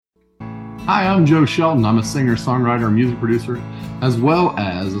Hi, I'm Joe Shelton. I'm a singer, songwriter, and music producer, as well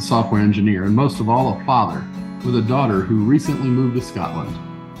as a software engineer, and most of all, a father with a daughter who recently moved to Scotland.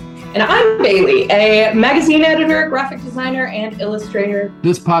 And I'm Bailey, a magazine editor, graphic designer, and illustrator.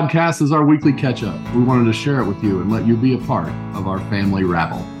 This podcast is our weekly catch up. We wanted to share it with you and let you be a part of our family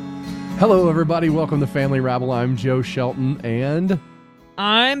rabble. Hello, everybody. Welcome to Family Rabble. I'm Joe Shelton, and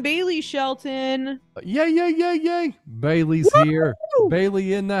I'm Bailey Shelton. Yay. Bailey's Woo! here.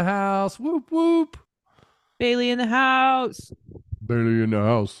 Bailey in the house. Whoop, whoop. Bailey in the house. Bailey in the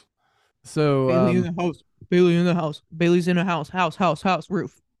house. So, Bailey in the house. Bailey in the house. Bailey's in a house. House.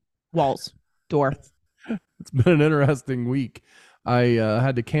 Roof. Walls. Door. It's been an interesting week. I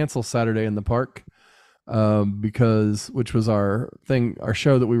had to cancel Saturday in the park which was our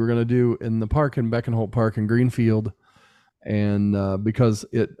show that we were going to do in the park in Beckenholt Park in Greenfield. And because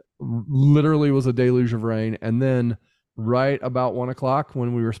it literally was a deluge of rain. And then right about 1:00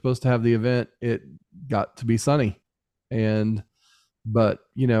 when we were supposed to have the event, it got to be sunny. But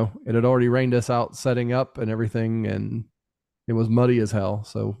it had already rained us out setting up and everything, and it was muddy as hell.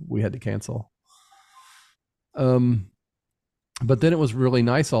 So we had to cancel. But then it was really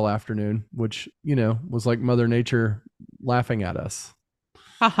nice all afternoon, which, was like Mother Nature laughing at us.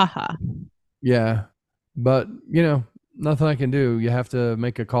 Ha ha ha. Yeah. But, nothing I can do. You have to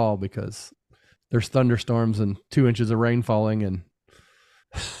make a call because there's thunderstorms and 2 inches of rain falling and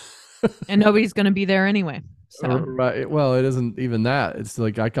nobody's going to be there anyway. So. Right. Well, it isn't even that. It's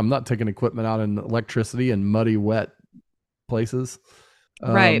like I'm not taking equipment out in electricity and muddy, wet places.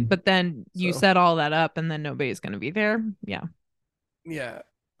 Right. But then you set all that up and then nobody's going to be there. Yeah. Yeah.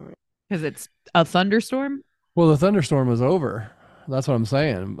 Because it's a thunderstorm. Well, the thunderstorm was over. That's what I'm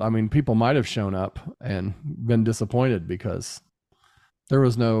saying. I mean, people might have shown up and been disappointed because there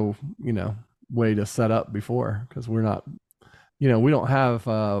was no, way to set up before, because we're not, we don't have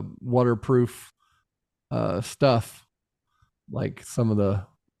waterproof stuff like some of the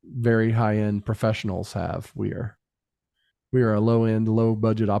very high-end professionals have. We are a low-end,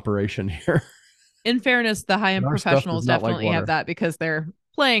 low-budget operation here. In fairness, the high-end professionals definitely have that because they're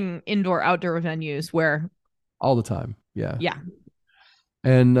playing indoor-outdoor venues where all the time. Yeah. Yeah.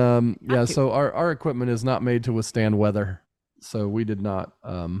 And so our equipment is not made to withstand weather, so we did not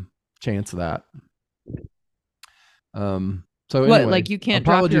chance that. So anyway, like you can't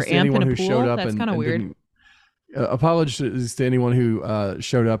drop your amp in a pool? That's kind of weird. Apologies to anyone who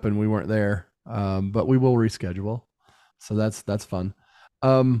showed up and we weren't there, but we will reschedule. So that's fun.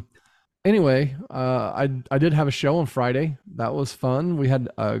 Anyway, I did have a show on Friday. That was fun. We had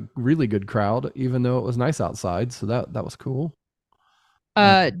a really good crowd, even though it was nice outside. So that was cool.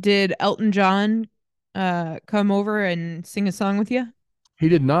 Did Elton John come over and sing a song with you? He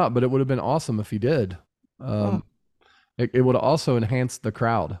did not, but it would have been awesome if he did. It would have also enhanced the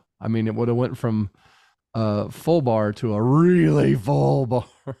crowd. I mean, it would have went from full bar to a really full bar.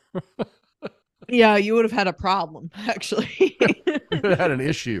 Yeah, you would have had a problem, actually. Had an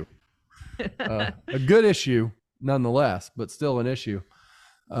issue. A good issue, nonetheless, but still an issue.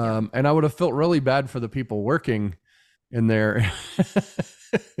 And I would have felt really bad for the people working in there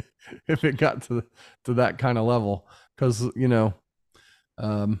if it got to that kind of level, because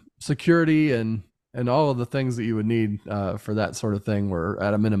security and all of the things that you would need for that sort of thing were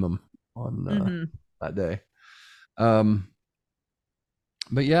at a minimum on that day. But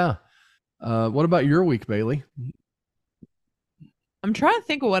yeah, what about your week, Bailey? I'm trying to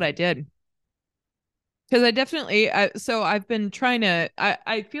think of what I did. Because I've been trying to,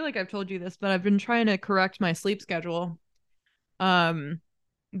 I feel like I've told you this, but I've been trying to correct my sleep schedule.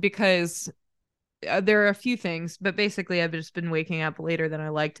 Because there are a few things, but basically I've just been waking up later than I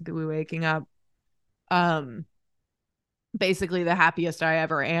like to be waking up. Basically the happiest I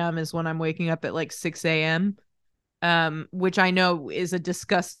ever am is when I'm waking up at like 6 a.m. Which I know is a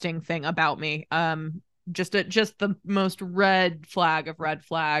disgusting thing about me. Just the most red flag of red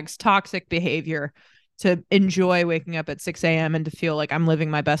flags, toxic behavior to enjoy waking up at 6 a.m. and to feel like I'm living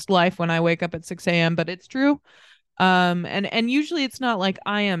my best life when I wake up at 6 a.m. But it's true. And usually it's not like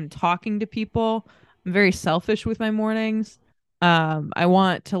I am talking to people. I'm very selfish with my mornings. I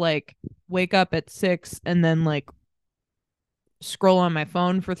want to like wake up at 6 and then like scroll on my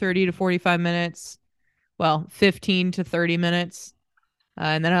phone for 30 to 45 minutes. Well, 15 to 30 minutes.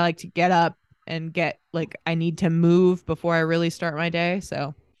 And then I like to get up and I need to move before I really start my day.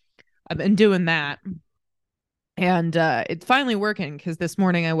 So I've been doing that. And it's finally working because this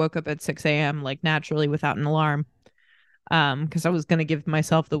morning I woke up at 6 a.m. like naturally without an alarm. Because I was going to give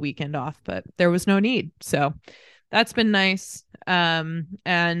myself the weekend off, but there was no need. So that's been nice.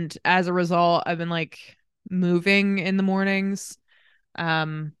 And as a result, I've been like moving in the mornings.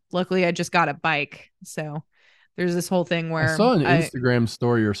 luckily I just got a bike. So there's this whole thing I where saw an I Instagram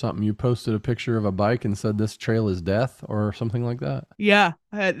story or something. You posted a picture of a bike and said this trail is death or something like that. yeah,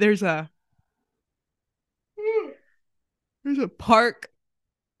 there's a park.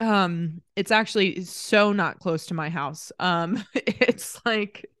 It's actually so not close to my house. It's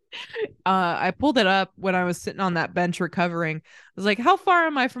like I pulled it up when I was sitting on that bench recovering. I was like, how far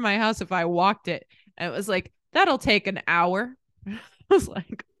am I from my house if I walked it? And it was like, that'll take an hour. I was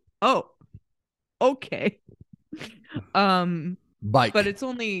like, oh, okay. Bike. But it's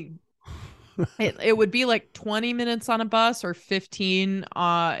only it would be like 20 minutes on a bus or 15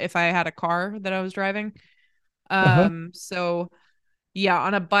 if I had a car that I was driving. Uh-huh. So yeah,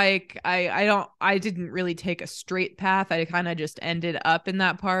 on a bike, I didn't really take a straight path. I kind of just ended up in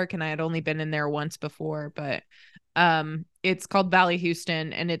that park, and I had only been in there once before, but it's called Valley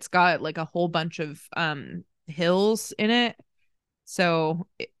Houston, and it's got like a whole bunch of hills in it. So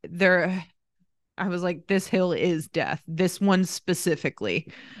there I was like, this hill is death. This one specifically.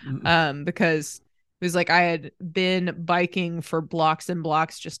 Because it was like I had been biking for blocks and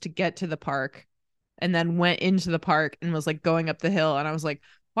blocks just to get to the park, and then went into the park and was like going up the hill, and I was like,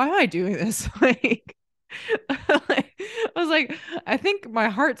 why am I doing this? Like, I was like, I think my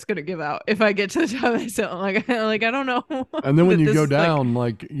heart's gonna give out if I get to the top of this hill. Like I don't know. And then when that you this go is, like, down,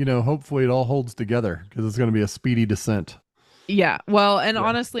 like, hopefully it all holds together because it's going to be a speedy descent. yeah. Well, and Yeah.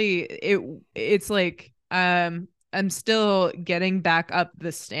 honestly, it's like I'm still getting back up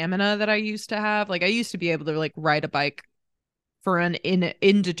the stamina that I used to have. Like I used to be able to like ride a bike for an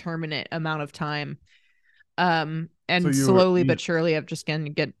indeterminate amount of time. So And slowly but surely I'm just gonna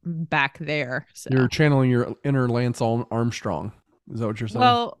get back there. So you're channeling your inner Lance Armstrong. Is that what you're saying?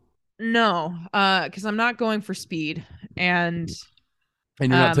 well, no, because I'm not going for speed. And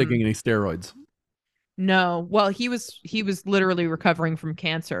And you're not taking any steroids. no, well, he was literally recovering from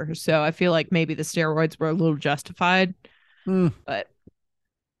cancer, so I feel like maybe the steroids were a little justified. Mm, But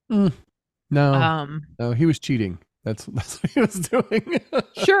no, um no, he was cheating. That's what he was doing.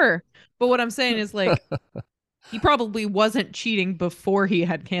 sure. But what I'm saying is like he probably wasn't cheating before he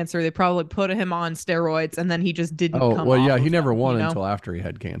had cancer. They probably put him on steroids and then he just didn't Oh come well, off yeah, he of never them, won until after he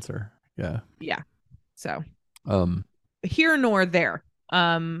had cancer. Yeah. Yeah. So Um. here nor there.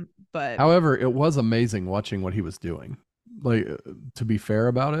 But However, it was amazing watching what he was doing. Like, to be fair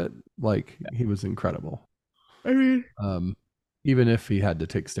about it, like he was incredible. I mean, Even if he had to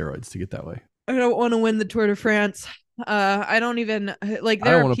take steroids to get that way. I don't want to win the Tour de France. I don't even like I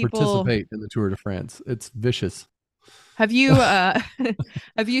there don't are want to people. participate in the Tour de France. It's vicious. Have you have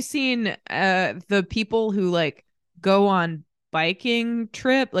you seen the people who like go on biking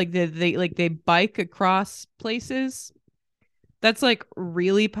trip like they bike across places? That's like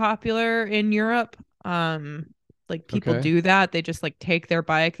really popular in Europe. Like people Okay. do that. They just like take their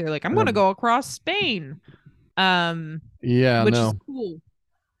bike. They're like, I'm gonna go across Spain. Yeah, Which is no. cool.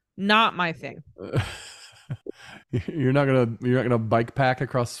 Not my thing. You're not gonna bike pack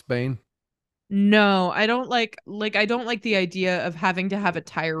across Spain. No, I don't I don't like the idea of having to have a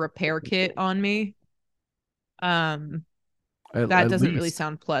tire repair kit on me. Um, that At doesn't really least,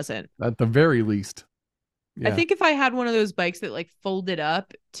 sound pleasant. at the very least. I Yeah. think if I had one of those bikes that like folded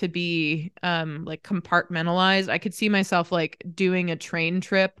up to be like compartmentalized, I could see myself like doing a train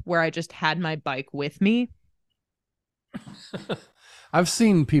trip where I just had my bike with me. I've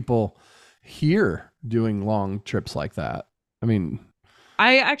seen people here doing long trips like that. I mean,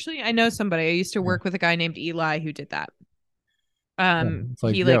 I know somebody. I used to yeah, work with a guy named Eli who did that. yeah, it's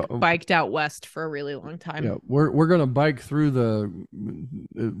like, He yeah, like biked out west for a really long yeah, time. we're gonna bike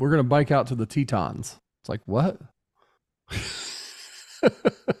we're gonna bike out to the Tetons. It's like, what?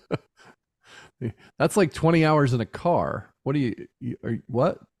 That's like 20 hours in a car. What do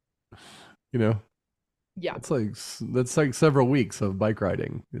what? You know, Yeah. that's like several weeks of bike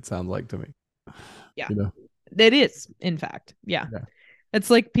riding. It sounds like to me. Yeah. You know, It is, in fact. Yeah. yeah. It's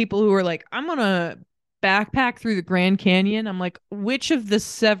like people who are like, I'm gonna backpack through the Grand Canyon. I'm like, which of the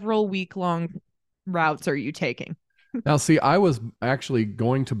several week long routes are you taking? Now, see, I was actually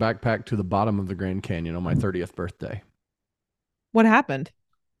going to backpack to the bottom of the Grand Canyon on my 30th birthday. What happened?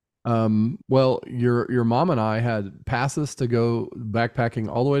 Well, your mom and I had passes to go backpacking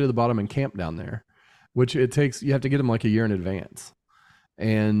all the way to the bottom and camp down there, which you have to get them like a year in advance.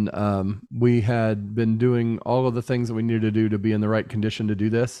 And we had been doing all of the things that we needed to do to be in the right condition to do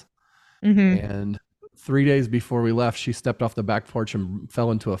this. Mm-hmm. And 3 days before we left, she stepped off the back porch and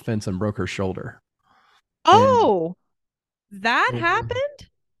fell into a fence and broke her shoulder. Oh, that And happened?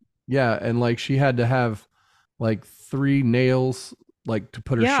 yeah, and like she had to have like 3 nails like to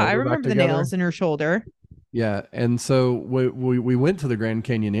put her Yeah, I shoulder back remember the together. nails in her shoulder. Yeah, and so we went to the Grand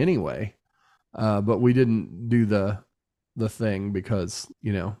Canyon anyway, but we didn't do the thing because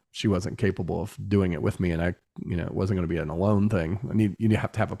she wasn't capable of doing it with me, and I it wasn't going to be an alone thing. You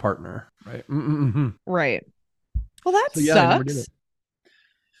have to have a partner, right? Mm-hmm. Right. Well, that So yeah, I never did it. sucks.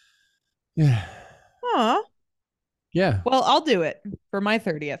 Yeah, Aw. yeah, Well, I'll do it for my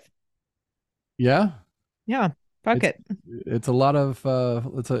 30th. yeah. Yeah. Fuck It's it. it's a lot of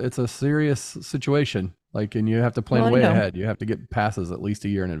it's a serious situation. Like, and you have to Well, plan I way know. ahead. You have to get passes at least a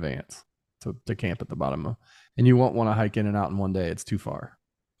year in advance to camp at the bottom of, and you won't want to hike in and out in one day. It's too far.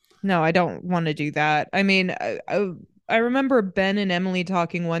 No, I don't want to do that. I mean, I remember Ben and Emily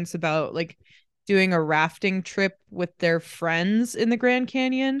talking once about like doing a rafting trip with their friends in the Grand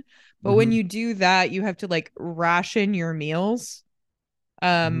Canyon. But when Mm-hmm. you do that, you have to like ration your meals,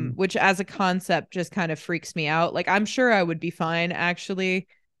 Mm-hmm. which as a concept just kind of freaks me out. Like I'm sure I would be fine actually.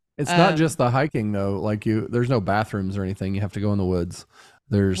 It's not Um, just the hiking though. Like there's no bathrooms or anything. You have to go in the woods.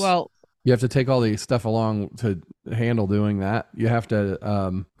 There's well, you have to take all the stuff along to handle doing that. You have to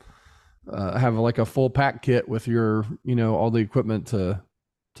have like a full pack kit with your all the equipment to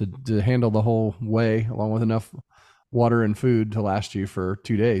handle the whole way, along with enough water and food to last you for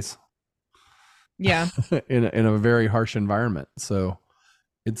 2 days yeah. in a very harsh environment. So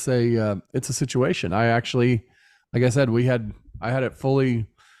it's a situation. I actually, like I said, I had it fully.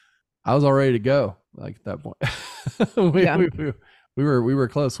 I was all ready to go. Like at that point, Yeah. we were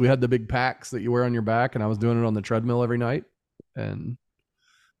close. We had the big packs that you wear on your back, and I was doing it on the treadmill every night, and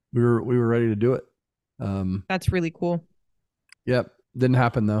we were ready to do it. That's really cool. Yep, didn't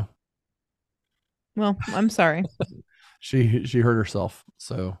happen though. Well, I'm sorry. She hurt herself,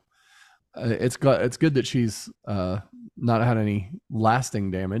 so it's good that she's not had any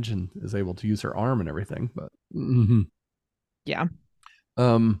lasting damage and is able to use her arm and everything. But Yeah.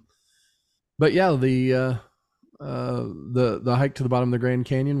 um, but yeah, the hike to the bottom of the Grand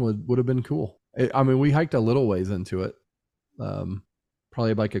Canyon would have been cool. I mean, we hiked a little ways into it, um,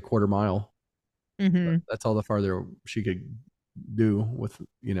 probably like a quarter mile. But Hmm. that's all the farther she could do with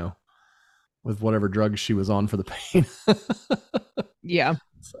with whatever drugs she was on for the pain. Yeah.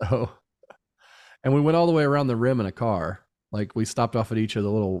 So, and we went all the way around the rim in a car. Like we stopped off at each of the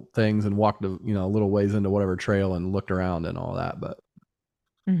little things and walked a little ways into whatever trail and looked around and all that. But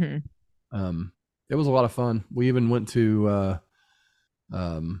Hmm. um, it was a lot of fun. We even went to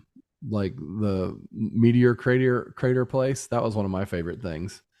um, like the meteor crater place. That was one of my favorite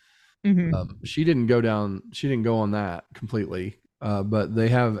things. Hmm. She didn't go down. She didn't go on that completely. But they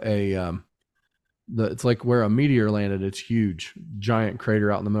have it's like where a meteor landed. It's huge, giant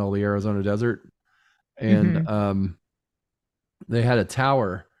crater out in the middle of the Arizona desert, and Hmm. they had a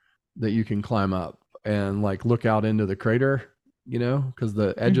tower that you can climb up and like look out into the crater. Because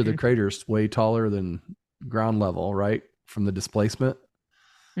the edge of the Hmm. crater is way taller than ground level, right, from the displacement.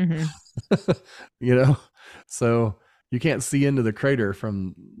 Hmm. you know, so you can't see into the crater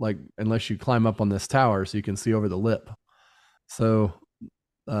from like unless you climb up on this tower, so you can see over the lip. So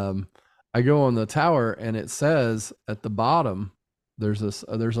um, I go on the tower and it says at the bottom there's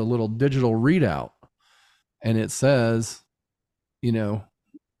a little digital readout and it says, you know,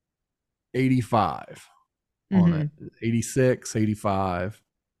 85 on it, Hmm. 86, 85.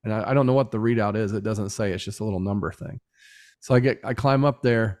 And I don't know what the readout is. It doesn't say. It's just a little number thing. So I climb up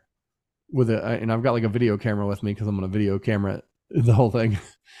there with it, and I've got like a video camera with me because I'm going to video camera the whole thing.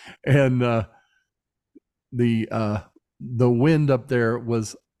 And the wind up there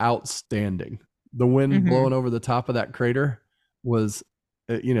was outstanding. The wind Hmm. blowing over the top of that crater was,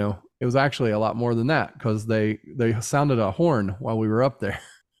 it was actually a lot more than that because they sounded a horn while we were up there.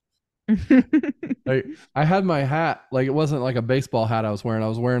 I had my hat, like it wasn't like a baseball hat I was wearing. I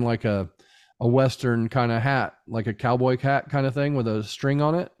was wearing like a western kind of hat, like a cowboy hat kind of thing with a string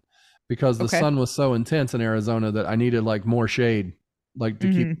on it, because the Okay. sun was so intense in Arizona that I needed like more shade, like to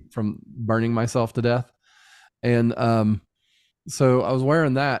keep Hmm. from burning myself to death. And so I was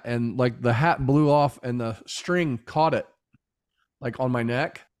wearing that, and like the hat blew off and the string caught it like on my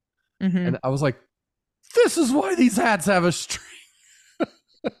neck. Hmm. And I was like, this is why these hats have a string.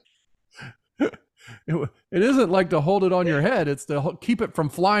 It isn't like to hold it on your head. It's to keep it from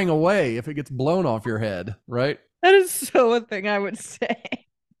flying away if it gets blown off your head, right? That is so a thing I would say.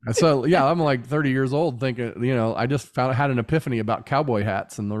 So yeah, I'm like 30 years old thinking, I just had an epiphany about cowboy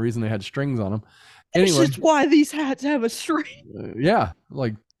hats and the reason they had strings on them. This Anyway, is why these hats have a string. yeah,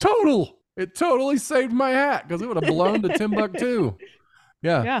 like it totally saved my hat because it would have blown to Timbuktu.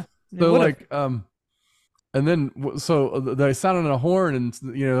 Yeah. Yeah, it So would have. like, and then so they sounded a horn,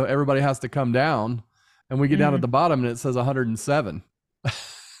 and everybody has to come down, and we get down at Hmm. the bottom, and it says 107.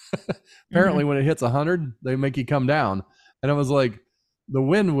 Apparently, when it hits 100, they make you come down. And I was like, the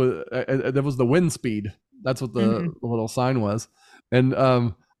wind was that was the wind speed. That's what the little sign was. And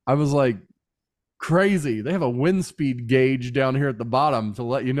I was like, crazy. They have a wind speed gauge down here at the bottom to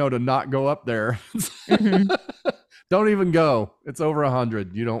let you know to not go up there. Don't even go. It's over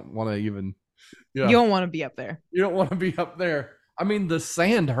 100. You don't want to even. Yeah. You don't want to be up there. You don't want to be up there. I mean, the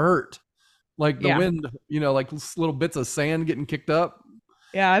sand hurt. Like the wind, like little bits of sand getting kicked up.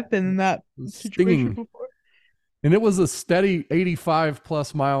 Yeah, I've been in that situation before. And it was a steady 85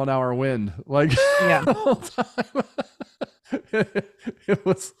 plus mile an hour wind. Like, yeah. The whole time. It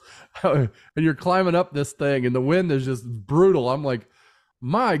was, and you're climbing up this thing and the wind is just brutal. I'm like,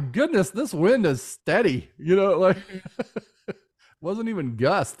 my goodness, this wind is steady. Like it wasn't even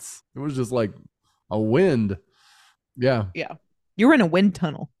gusts. It was just like a wind. Yeah. Yeah. You were in a wind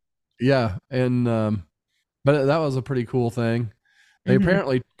tunnel. Yeah. And, but that was a pretty cool thing. They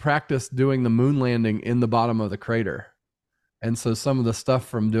apparently practiced doing the moon landing in the bottom of the crater. And so some of the stuff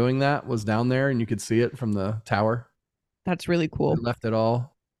from doing that was down there and you could see it from the tower. That's really cool. They left it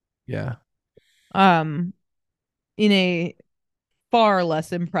all. Yeah. In a far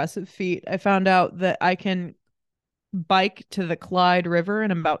less impressive feat, I found out that I can bike to the Clyde River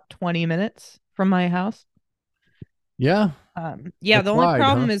in about 20 minutes from my house. Yeah. The only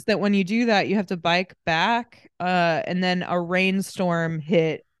problem is that when you do that, you have to bike back, and then a rainstorm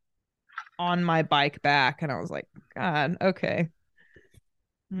hit on my bike back, and I was like, God, okay.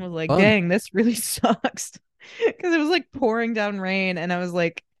 I was like, dang, this really sucks. Because it was like pouring down rain, and I was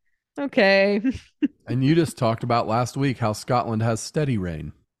like, okay. And you just talked about last week how Scotland has steady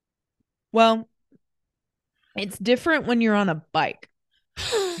rain. Well, it's different when you're on a bike,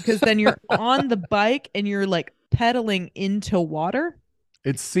 because then you're on the bike and you're like pedaling into water.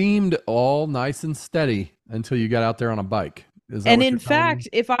 It seemed all nice and steady until you got out there on a bike. And in fact,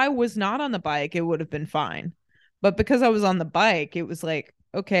 if I was not on the bike, it would have been fine. But because I was on the bike, it was like,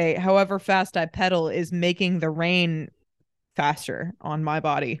 okay, however fast I pedal is making the rain faster on my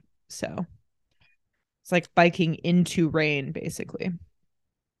body. So it's like biking into rain, basically.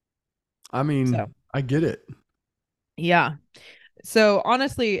 I mean, I get it. Yeah. So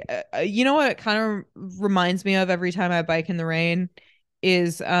honestly, you know what it kind of reminds me of every time I bike in the rain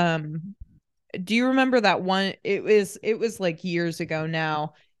is, do you remember that one? It was like years ago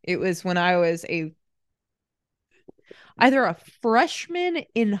now. It was when I was either a freshman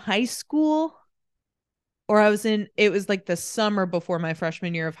in high school or it was like the summer before my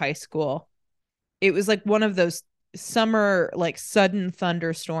freshman year of high school. It was like one of those summer, like sudden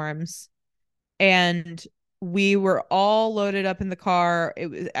thunderstorms. And we were all loaded up in the car.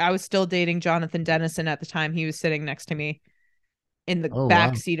 I was still dating Jonathan Dennison at the time. He was sitting next to me in the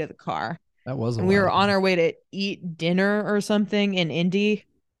back seat of the car. That was we were on our way to eat dinner or something in Indy.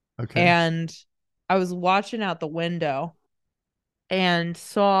 Okay. And I was watching out the window and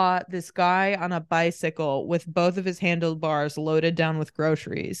saw this guy on a bicycle with both of his handlebars loaded down with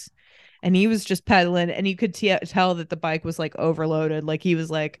groceries. And he was just pedaling, and you could tell that the bike was like overloaded. Like he was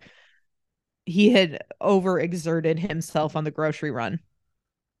like, he had overexerted himself on the grocery run.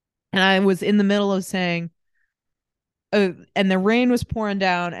 And I was in the middle of saying, and the rain was pouring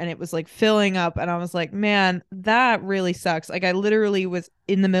down and it was like filling up. And I was like, man, that really sucks. Like I literally was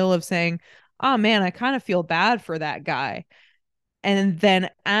in the middle of saying, oh man, I kind of feel bad for that guy. And then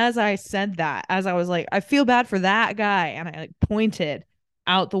as I said that, as I was like, I feel bad for that guy, and I like pointed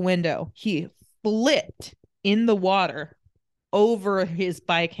out the window, he flipped in the water over his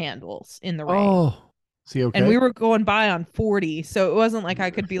bike handles in the rain. Oh, is he okay? And we were going by on 40, so it wasn't like I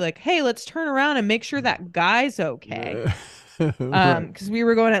could be like, hey, let's turn around and make sure that guy's okay. Because we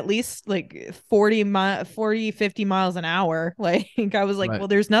were going at least like 40, 50 miles an hour. Like I was like, well,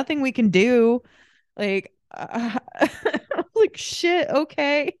 there's nothing we can do. Like, like shit,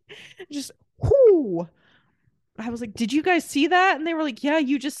 okay. Just whoo. I was like, did you guys see that? And they were like, yeah,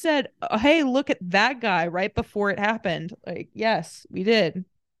 you just said, hey, look at that guy right before it happened. Like, yes, we did.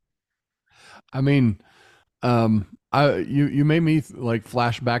 I mean, you made me like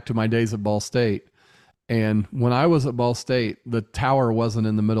flash back to my days at Ball State. And when I was at Ball State, the tower wasn't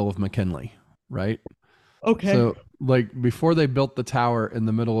in the middle of McKinley, right? Okay. So like before they built the tower in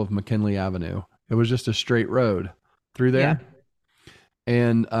the middle of McKinley Avenue, it was just a straight road through there. Yeah.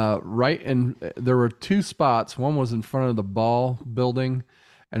 And there were two spots. One was in front of the Ball building,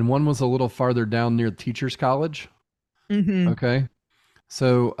 and one was a little farther down near Teachers College. Mm-hmm. Okay.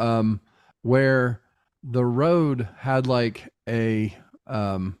 So where the road had like a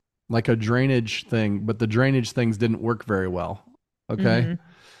drainage thing, but the drainage things didn't work very well. Okay. Mm-hmm.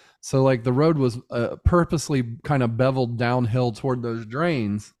 So like the road was purposely kind of beveled downhill toward those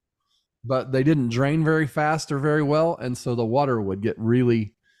drains but they didn't drain very fast or very well, and so the water would get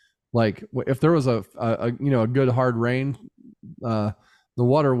really like if there was a a good hard rain, uh, the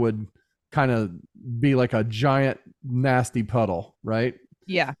water would kind of be like a giant nasty puddle, right?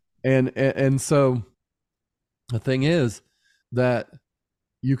 Yeah. And so the thing is that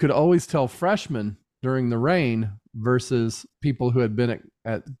you could always tell freshmen during the rain versus people who had been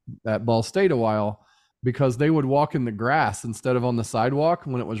at Ball State a while because they would walk in the grass instead of on the sidewalk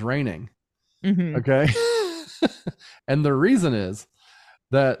when it was raining. Mm-hmm. Okay. And the reason is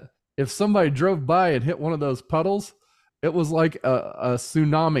that if somebody drove by and hit one of those puddles, it was like a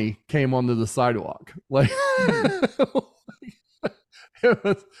tsunami came onto the sidewalk. Like it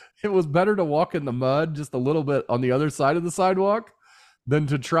was it was better to walk in the mud just a little bit on the other side of the sidewalk than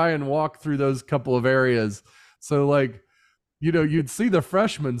to try and walk through those couple of areas. So like, you'd see the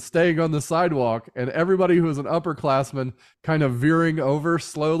freshmen staying on the sidewalk and everybody who was an upperclassman kind of veering over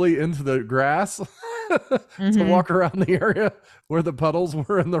slowly into the grass to walk around the area where the puddles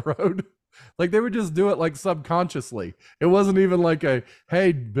were in the road. Like they would just do it like subconsciously. It wasn't even like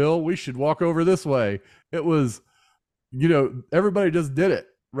hey, Bill, we should walk over this way. It was, everybody just did it,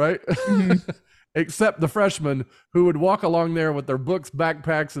 right? Mm-hmm. Except the freshmen who would walk along there with their books,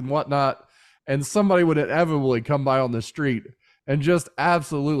 backpacks, and whatnot, and somebody would inevitably come by on the street and just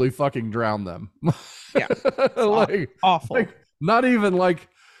absolutely fucking drown them. Yeah, like awful. Like, not even like,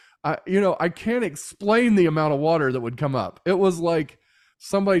 I can't explain the amount of water that would come up. It was like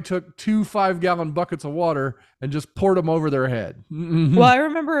somebody took 2 5-gallon buckets of water and just poured them over their head. Mm-hmm. Well, I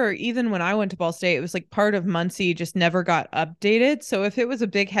remember even when I went to Ball State, it was like part of Muncie just never got updated. So if it was a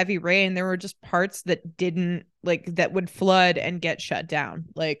big heavy rain, there were just parts that didn't that would flood and get shut down.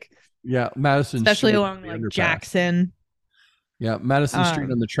 Like, yeah, Madison especially Street along like underpass. Jackson. Yeah, Madison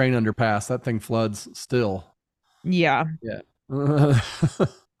Street on the train underpass. That thing floods still. Yeah. Yeah.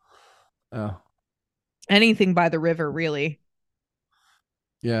 Oh. Anything by the river, really.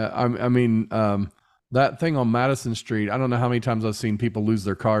 Yeah, I mean, that thing on Madison Street, I don't know how many times I've seen people lose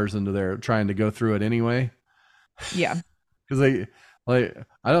their cars into there trying to go through it anyway. Yeah. Because they, like,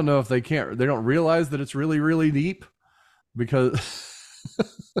 I don't know if they don't realize that it's really, really deep because,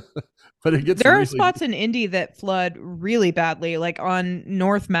 but it gets There really are spots deep in Indy that flood really badly, like on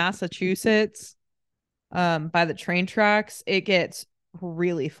North Massachusetts, by the train tracks, it gets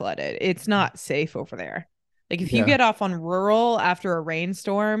really flooded. It's not safe over there. Like if you get off on rural after a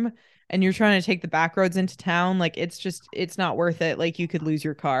rainstorm and you're trying to take the back roads into town, like it's not worth it. Like you could lose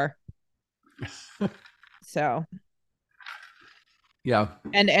your car. So yeah.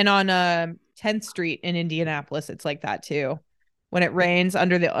 And on 10th Street in Indianapolis, it's like that too. When it rains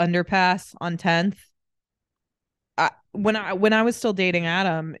under the underpass on 10th. When I was still dating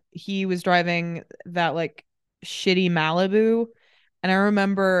Adam, he was driving that like shitty Malibu. And I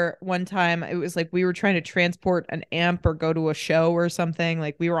remember one time it was like we were trying to transport an amp or go to a show or something.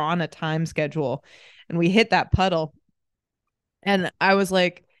 Like we were on a time schedule and we hit that puddle. And I was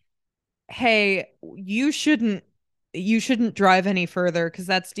like, hey, you shouldn't drive any further because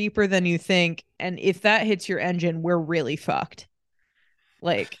that's deeper than you think. And if that hits your engine, we're really fucked.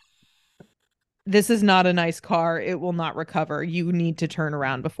 Like, this is not a nice car. It will not recover. You need to turn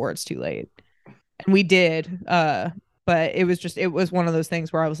around before it's too late. And we did. But it was one of those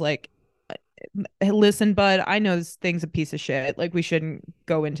things where I was like, listen, bud, I know this thing's a piece of shit. Like we shouldn't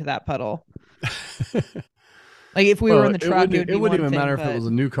go into that puddle. Like if we were in the truck, it wouldn't even matter if it was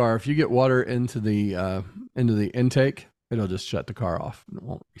a new car. If you get water into the intake, it'll just shut the car off and it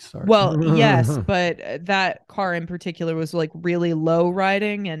won't restart. Well, yes, but that car in particular was like really low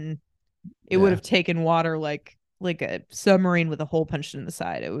riding and it would have taken water like a submarine with a hole punched in the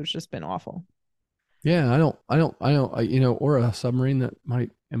side. It would have just been awful. Yeah, I don't, or a submarine that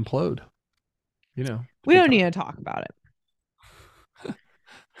might implode. We don't need to talk about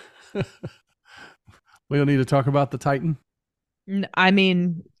it. We don't need to talk about the Titan. I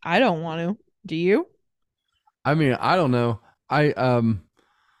mean, I don't want to. Do you? I mean, I don't know. I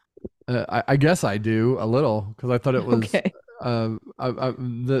guess I do a little because I thought it was. Okay.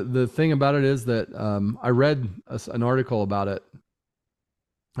 The thing about it is that I read an article about it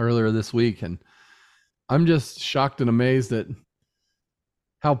earlier this week, and I'm just shocked and amazed at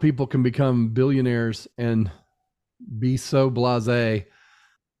how people can become billionaires and be so blasé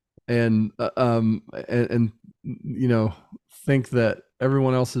and think that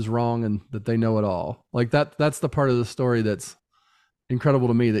everyone else is wrong and that they know it all. Like that's the part of the story that's incredible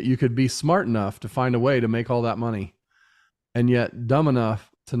to me, that you could be smart enough to find a way to make all that money and yet dumb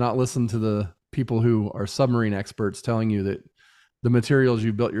enough to not listen to the people who are submarine experts telling you that the materials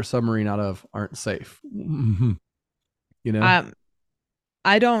you built your submarine out of aren't safe.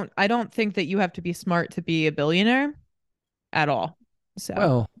 I don't think that you have to be smart to be a billionaire at all. So,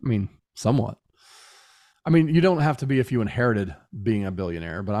 Well, I mean, somewhat. I mean, you don't have to be if you inherited being a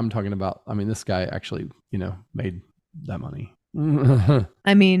billionaire, but I'm talking about, I mean, this guy actually, made that money.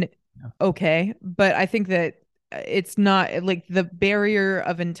 I mean, okay, but I think that it's not like the barrier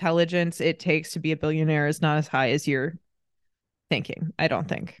of intelligence it takes to be a billionaire is not as high as you're thinking. I don't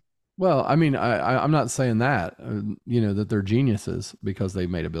think. Well, I mean, I'm not saying that, that they're geniuses because they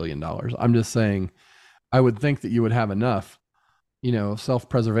made $1 billion. I'm just saying I would think that you would have enough,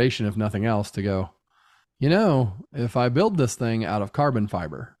 self-preservation, if nothing else, to go, if I build this thing out of carbon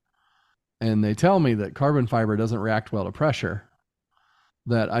fiber and they tell me that carbon fiber doesn't react well to pressure,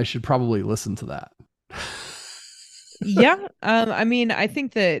 that I should probably listen to that. Yeah. I mean, I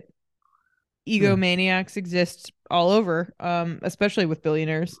think that Yeah. egomaniacs exist all over, especially with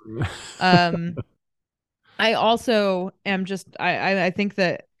billionaires. Um, I also am just I think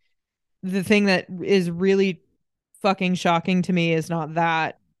that the thing that is really fucking shocking to me is not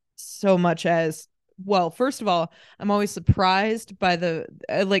that so much as, well, first of all, I'm always surprised by the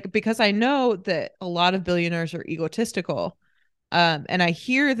like, because I know that a lot of billionaires are egotistical. And I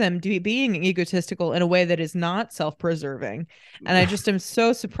hear them being egotistical in a way that is not self-preserving, and I just am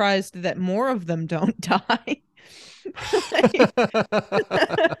so surprised that more of them don't die. Like,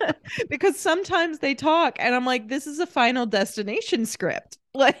 because sometimes they talk and I'm like, this is a Final Destination script.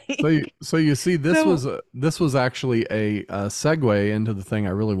 Like, So you see, so this was actually a segue into the thing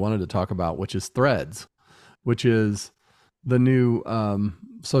I really wanted to talk about, which is Threads, which is the new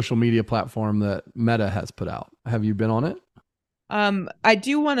social media platform that Meta has put out. Have you been on it? I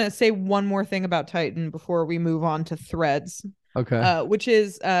do want to say one more thing about Titan before we move on to Threads, Okay. which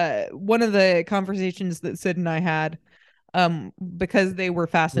is one of the conversations that Sid and I had, because they were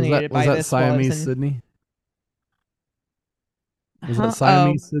fascinated Was by that this while I was Siamese in. Sydney? Was that Huh? Oh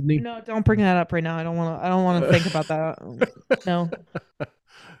Siamese Sydney? no! Don't bring that up right now. I don't want to. I don't want to think about that. No,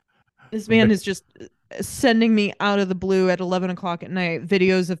 this man Okay. is just sending me out of the blue at 11 o'clock at night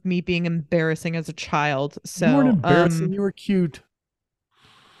videos of me being embarrassing as a child. You weren't So, embarrassing. You were cute.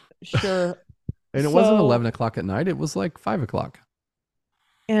 sure. And it wasn't So, 11 o'clock at night. It was like 5 o'clock.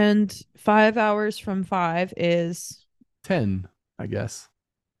 and 5 hours from five is 10, I guess.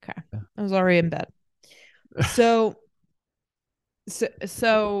 okay. Yeah. I was already in bed. So,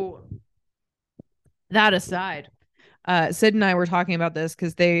 so that aside, Sid and I were talking about this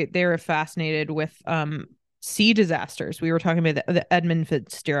because they're fascinated with sea disasters. We were talking about the Edmund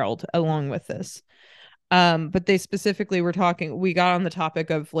Fitzgerald along with this. But they specifically were talking. We got on the topic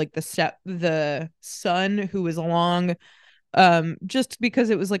of like the son who was along, just because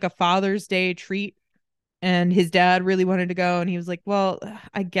it was like a Father's Day treat, and his dad really wanted to go, and he was like, "Well,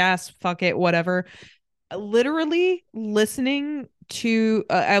 I guess fuck it, whatever." Literally listening to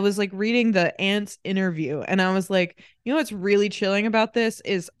I was like reading the aunt's interview and I was like, what's really chilling about this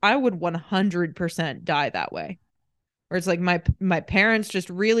is I would 100% die that way. Where it's like my parents just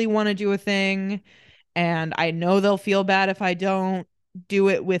really want to do a thing and I know they'll feel bad if I don't do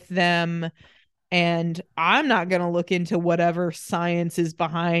it with them, and I'm not going to look into whatever science is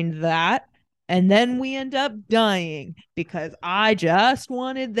behind that. And then we end up dying because I just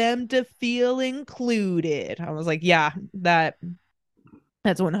wanted them to feel included. I was like, yeah, that's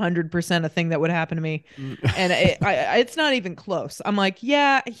 100% a thing that would happen to me. And it's not even close. I'm like,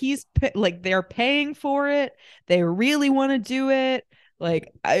 yeah, like, they're paying for it. They really want to do it.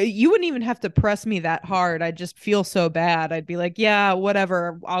 Like, you wouldn't even have to press me that hard. I'd just feel so bad. I'd be like, yeah,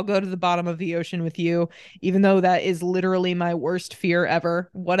 whatever. I'll go to the bottom of the ocean with you, even though that is literally my worst fear ever.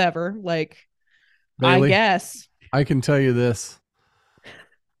 Whatever. Like, I Bailey, guess. I can tell you this.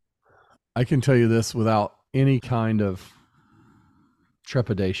 I can tell you this without any kind of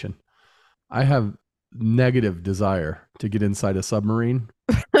trepidation. I have negative desire to get inside a submarine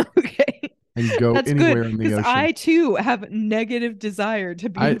Okay. and go That's anywhere good in the because ocean. I too have negative desire to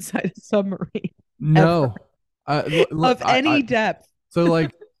be I inside a submarine no. ever of I any depth. so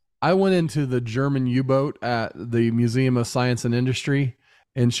like I went into the German U-boat at the Museum of Science and Industry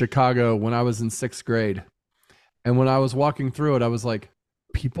in Chicago when I was in 6th grade. And when I was walking through it, I was like,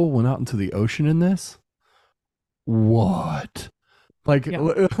 people went out into the ocean in this? What? Like,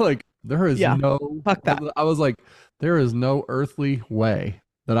 Yeah. like there is Yeah. no, Fuck that. I was like, there is no earthly way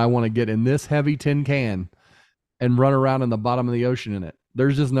that I want to get in this heavy tin can and run around in the bottom of the ocean in it.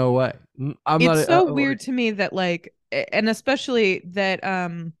 There's just no way. I'm not, It's so like, weird to me that, like, and especially that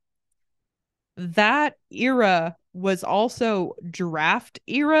that era was also draft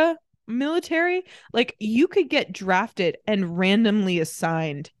era military. Like, you could get drafted and randomly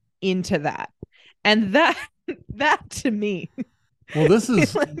assigned into that. And that that to me Well, this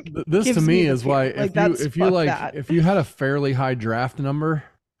is Like, this to gives me the is why fear. Like, that's if you fuck like that. if you had a fairly high draft number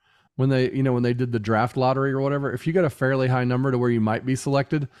when they did the draft lottery or whatever, if you got a fairly high number to where you might be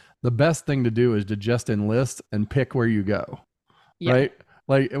selected, the best thing to do is to just enlist and pick where you go. Yeah. Right?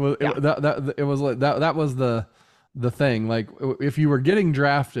 Like Yeah. it was like that was the thing. Like if you were getting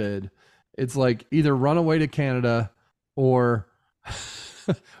drafted, it's like either run away to Canada or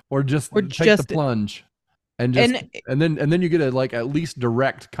or just Or take the just plunge and just and and then you get to like at least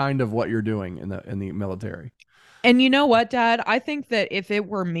direct kind of what you're doing in the military. and you know what, Dad? I think that if it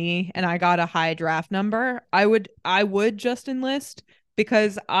were me and I got a high draft number, I would just enlist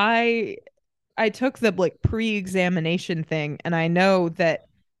because I took the like pre-examination thing and I know that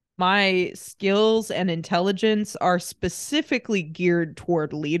my skills and intelligence are specifically geared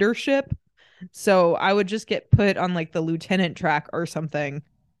toward leadership. So I would just get put on like the lieutenant track or something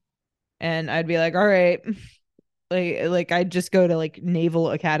and I'd be like, "All right." Like I'd just go to like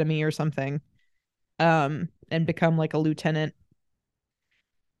Naval Academy or something and become like a lieutenant.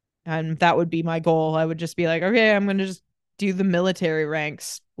 And that would be my goal. I would just be like, "Okay, I'm going to just do the military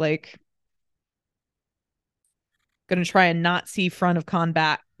ranks. Like going to try and not see front of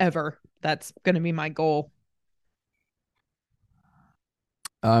combat ever. That's going to be my goal."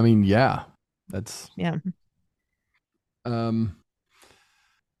 I mean, yeah. That's Yeah. um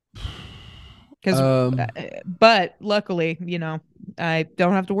Because, um but luckily, I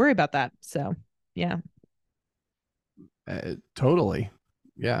don't have to worry about that. So, yeah. totally.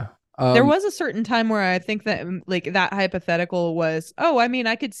 Yeah. There was a certain time where I think that like that hypothetical was, oh, I mean,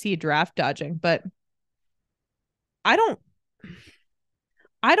 I could see draft dodging, but I don't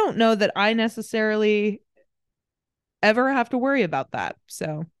I don't know that I necessarily ever have to worry about that.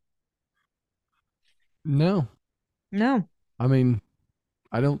 So, no. no. I mean,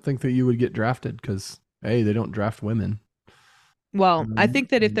 I don't think that you would get drafted cuz hey, they don't draft women. Well, I think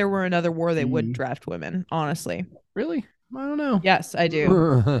that if there were another war, they would B. draft women, honestly. Really? I don't know. Yes, I do.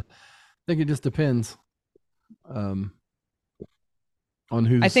 I think it just depends um on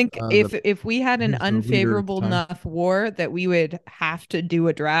I who's think if we had an who's the leader at the unfavorable time. enough war that we would have to do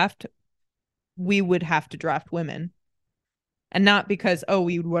a draft, we would have to draft women. And not because, oh,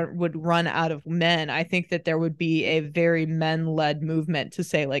 we would run out of men. I think that there would be a very men-led movement to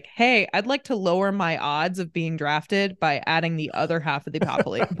say, like, hey, I'd like to lower my odds of being drafted by adding the other half of the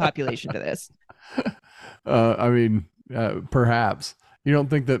population to this. I mean, perhaps you don't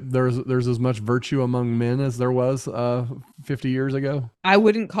think that there's as much virtue among men as there was 50 years ago. I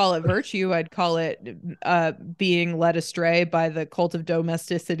wouldn't call it virtue. I'd call it being led astray by the cult of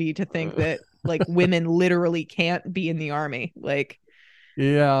domesticity to think that like women literally can't be in the army. Like,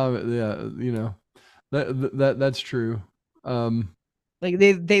 Yeah, that's true. like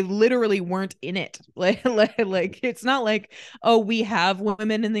they literally weren't in it. Like it's not like, oh, we have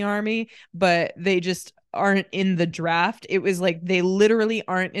women in the army, but they just aren't in the draft. It was like they literally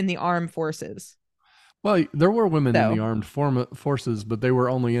aren't in the armed forces. Well, there were women in the So, armed forces, but they were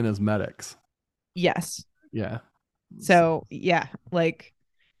only in as medics. yes. Yeah. So, yeah, like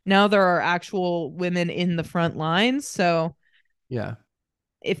now there are actual women in the front lines. So, Yeah.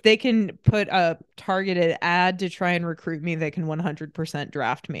 if they can put a targeted ad to try and recruit me, they can 100%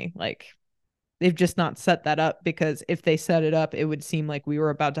 draft me. Like, they've just not set that up because if they set it up, it would seem like we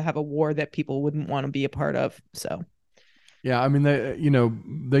were about to have a war that people wouldn't want to be a part of. So, Yeah, I mean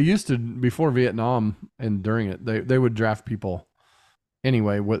they used to before Vietnam and during it they would draft people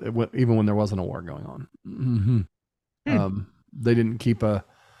anyway even when there wasn't a war going on. Mm-hmm. They didn't keep a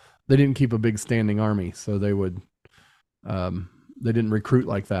big standing army, so they didn't recruit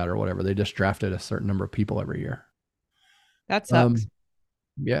like that or whatever. They just drafted a certain number of people every year. that sucks.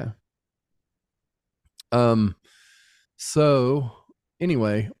 Yeah. So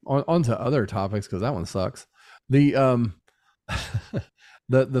anyway, on to other topics because that one sucks. The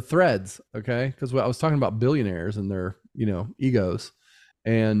the threads, okay? Because I was talking about billionaires and their egos,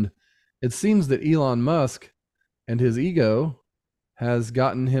 and it seems that Elon Musk and his ego has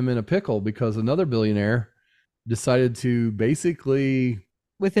gotten him in a pickle because another billionaire decided to basically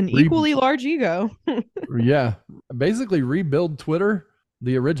With an equally large ego. yeah, basically rebuild Twitter,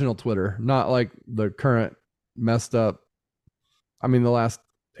 the original Twitter, not like the current messed up. I mean, the last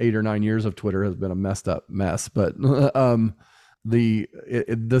 8 or 9 years of Twitter has been a messed up mess, but the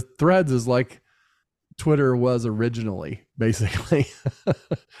threads is like Twitter was originally, basically.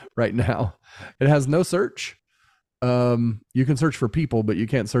 Right now, it has no search. You can search for people, but you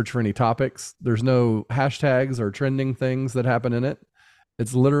can't search for any topics. There's no hashtags or trending things that happen in it.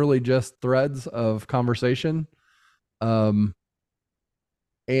 It's literally just threads of conversation.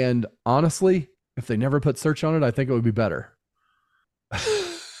 And honestly, if they never put search on it, I think it would be better.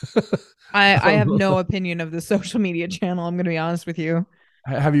 I have no Um, opinion of the social media channel. I'm going to be honest with you.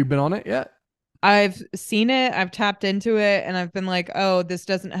 have you been on it yet? I've seen it, I've tapped into it, and I've been like, oh, this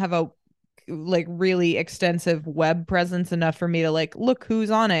doesn't have a like really extensive web presence enough for me to like look who's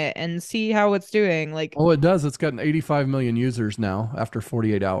on it and see how it's doing. Like, Oh, it does. It's gotten 85 million users now after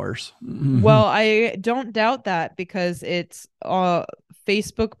 48 hours. well, I don't doubt that because it's a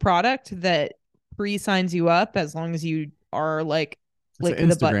Facebook product that pre-signs you up as long as you are like It's an click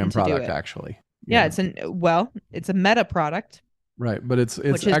the button Instagram to do product, it. actually. Yeah, Yeah, it's a meta product, right. But it's which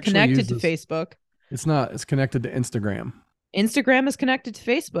is actually connected to uses. Facebook. It's not. It's connected to Instagram. Instagram is connected to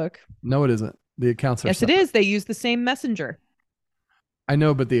Facebook. No, it isn't. The accounts are Yes, it separate. is. They use the same messenger. I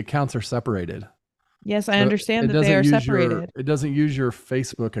know, but the accounts are separated. Yes, I So understand it that they doesn't are use your separated, it doesn't use your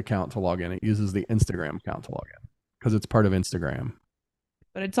Facebook account to log in. It uses the Instagram account to log in because it's part of Instagram.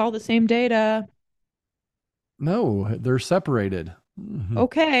 but it's all the same data. No, they're separated. Mhm.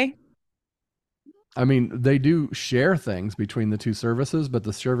 Okay. I mean, they do share things between the two services, but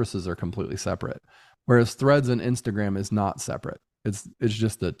the services are completely separate. Whereas Threads and Instagram is not separate. It's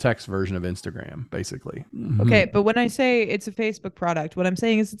just the text version of Instagram, basically. Okay, Mhm. but when I say it's a Facebook product, what I'm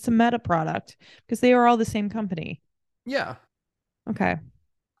saying is it's a meta product because they are all the same company. Yeah. Okay.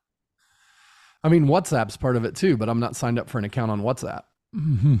 I mean, WhatsApp's part of it too, but I'm not signed up for an account on WhatsApp.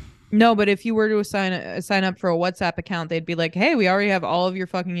 Mhm. No, but if you were to sign up for a WhatsApp account, they'd be like, "Hey, we already have all of your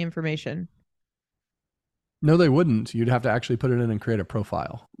fucking information." No, they wouldn't. You'd have to actually put it in and create a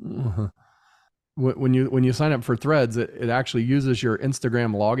profile. Mhm. When you sign up for Threads, it actually uses your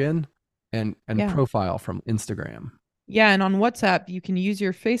Instagram login and Yeah. profile from Instagram. Yeah, and on WhatsApp, you can use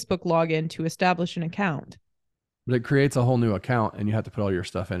your Facebook login to establish an account. But it creates a whole new account and you have to put all your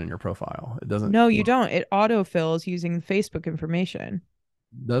stuff in your profile. It doesn't. No, you don't. It autofills using Facebook information.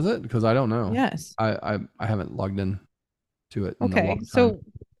 Does it? Because I don't know. Yes. I haven't logged in to it in a Okay. long time. So,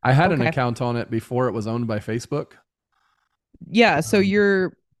 I had an okay. account on it before it was owned by Facebook. Yeah, so Um,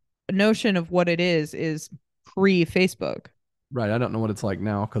 your notion of what it is pre-Facebook. right. I don't know what it's like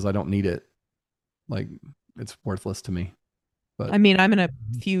now because I don't need it. Like it's worthless to me. But I mean, I'm in a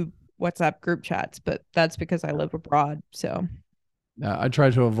few WhatsApp group chats, but that's because I live abroad. So, I try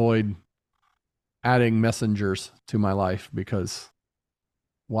to avoid adding messengers to my life because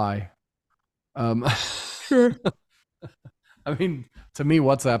why? Um, sure. I mean, to me,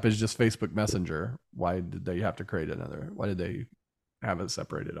 WhatsApp is just Facebook Messenger. Why did they have to create another? Why did they have it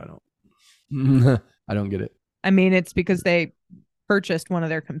separated? I don't. I don't get it. I mean, it's because they purchased one of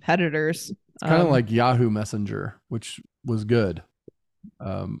their competitors. It's kind of like Yahoo Messenger, which was good.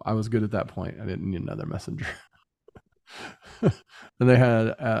 I was good at that point. I didn't need another messenger. And they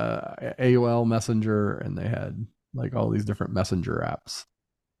had AOL Messenger, and they had like all these different messenger apps.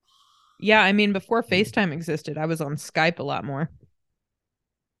 Yeah, I mean, before FaceTime existed, I was on Skype a lot more.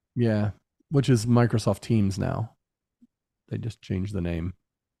 Yeah, which is Microsoft Teams now. They just changed the name.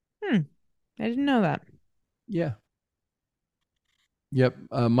 I didn't know that. Yeah. Yep.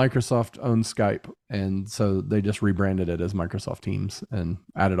 Microsoft owns Skype, and so they just rebranded it as Microsoft Teams and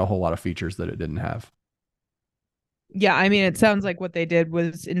added a whole lot of features that it didn't have. Yeah, I mean, it sounds like what they did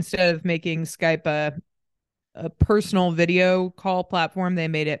was instead of making Skype a personal video call platform, they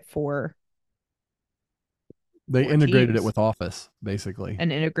made it They for integrated it Teams with Office, basically.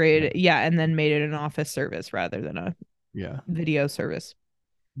 and integrated, yeah, and then made it an Office service rather than a Yeah. video service.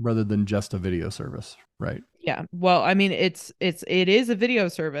 Rather than just a video service, right? Yeah. Well, I mean, it is a video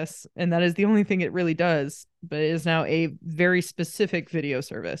service, and that is the only thing it really does, but it is now a very specific video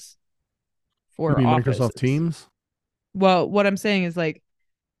service You for mean offices. Microsoft Teams? Well, what I'm saying is like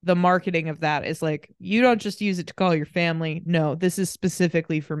the marketing of that is like you don't just use it to call your family. No, this is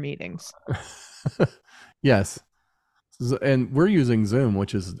specifically for meetings. Yes. And we're using Zoom,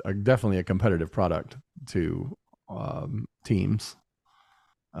 which is definitely a competitive product to Teams.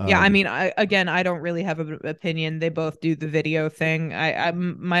 Yeah, I mean, I don't really have an opinion. They both do the video thing.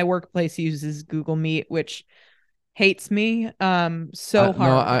 My workplace uses Google Meet, which hates me so no,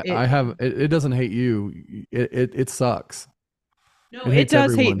 hard. I have it doesn't hate you. It sucks. No, It it hates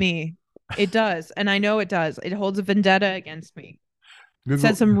does hate everyone. me. It does, and I know it does. It holds a vendetta against me. Said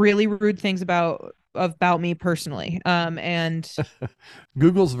Google some really rude things about me personally. And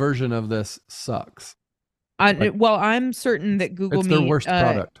Google's version of this sucks. Like, well, I'm certain that Google it's their Meet worst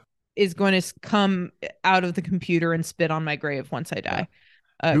product. is going to come out of the computer and spit on my grave once I Yeah.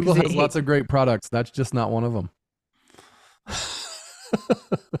 die. Google Because has lots of great products. That's just not one of them.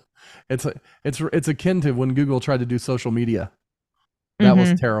 It's akin to when Google tried to do social media. That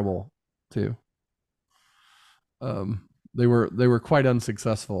was terrible too. They were quite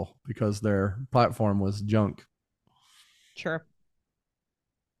unsuccessful because their platform was junk. Sure.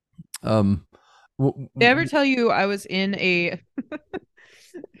 Um, Did I ever tell you I was in a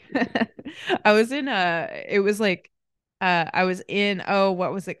I was in a it was like I was in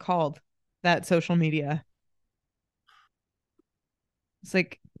what was it called? That social media. It's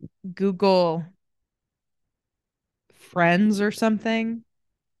like Google Friends or something.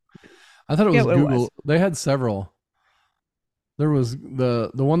 I thought it Forget was what it was. Google. They had several. There was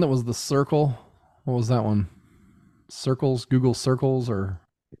the one that was the circle. What was that one? Circles, Google Circles, or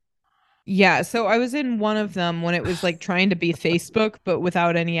Yeah, so I was in one of them when it was like trying to be Facebook but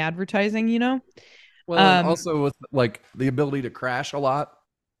without any advertising, you know? well, and Um also with like the ability to crash a lot,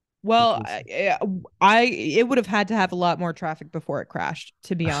 which well, was it would have had to have a lot more traffic before it crashed,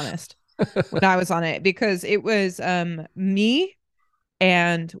 to be honest, when I was on it because it was me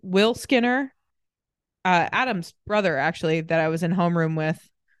and Will Skinner, Adam's brother actually that I was in homeroom with.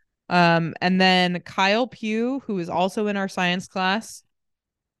 And then Kyle Pugh, who was also in our science class.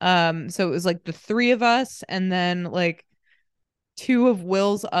 So it was like the three of us, and then like two of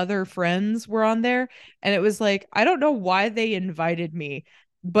Will's other friends were on there. And it was like, I don't know why they invited me,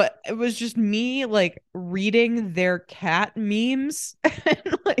 but it was just me like reading their cat memes.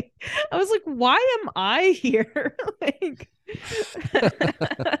 And like, I was like, why am I here? Like,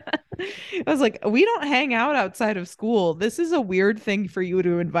 I was like, we don't hang out outside of school. This is a weird thing for you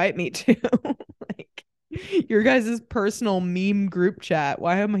to invite me to. Like, your guys' personal meme group chat.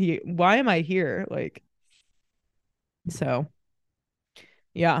 Why am I here? Like, so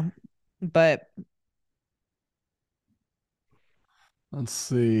yeah. But let's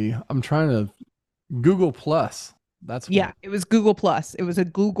see. I'm trying to Google Plus. That's yeah, one. it was Google Plus. It was a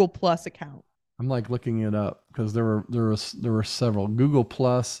Google Plus account. I'm like looking it up because there were several Google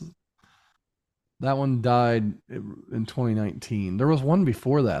Plus. That one died in 2019. There was one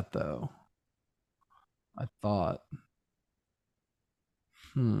before that though. I thought.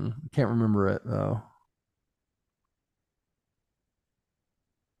 Can't remember it though.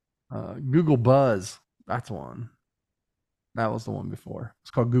 Google Buzz. That's one. That was the one before.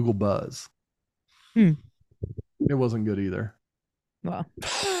 It's called Google Buzz. Hmm. It wasn't good either. Well,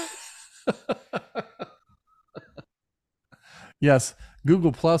 Yes,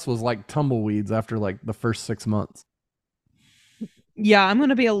 Google Plus was like tumbleweeds after like the first 6 months. yeah, I'm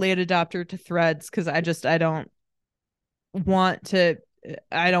gonna be a late adopter to Threads because I don't want to.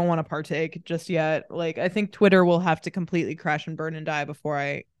 I don't want to partake just yet. Like, I think Twitter will have to completely crash and burn and die before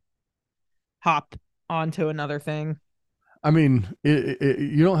I hop onto another thing. I mean,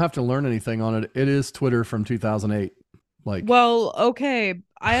 you don't have to learn anything on it. It is Twitter from 2008. Like, Well, okay,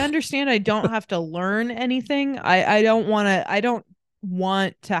 I understand I don't have to learn anything. I don't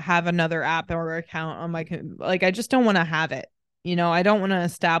want to have another app or account on my like I just don't want to have it. You know, I don't want to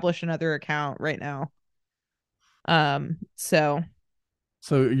establish another account right now. So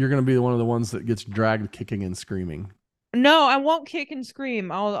so you're going to be one of the ones that gets dragged kicking and screaming. no, I won't kick and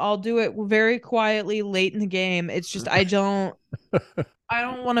scream. I'll do it very quietly late in the game. It's just I don't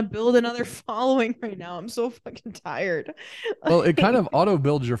want to build another following right now. I'm so fucking tired. Well, it kind Like, of auto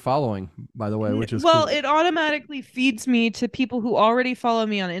builds your following, by the way, which is well, cool. it automatically feeds me to people who already follow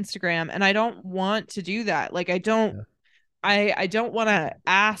me on Instagram, and I don't want to do that. Like, Yeah. I don't want to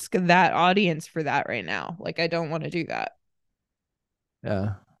ask that audience for that right now. Like, I don't want to do that.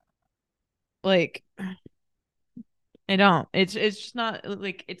 Yeah. Like, I don't. It's just not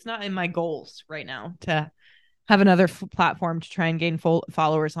like it's not in my goals right now to have another platform to try and gain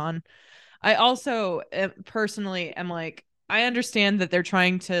followers on. I also personally am like, I understand that they're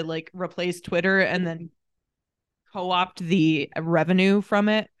trying to like replace Twitter and then co-opt the revenue from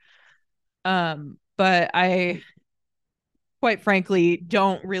it. But I quite frankly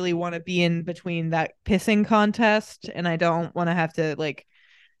don't really want to be in between that pissing contest, and I don't want to have to like.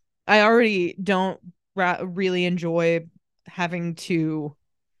 I already don't really enjoy having to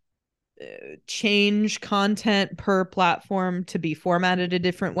change content per platform to be formatted a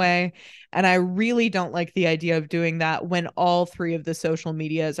different way. And I really don't like the idea of doing that when all three of the social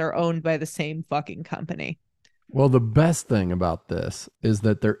medias are owned by the same fucking company. Well, the best thing about this is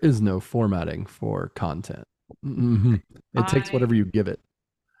that there is no formatting for content. Mm-hmm. It takes I whatever you give it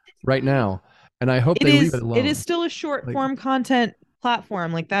right now. And I hope they leave it it is alone. still a short Like, form content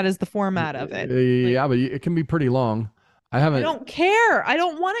platform. Like that is the format of it. Like yeah, but it can be pretty long. I I haven't, don't care. I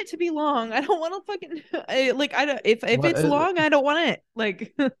don't want it to be long. I don't want to fucking like I don't if what, it's long, I don't want it.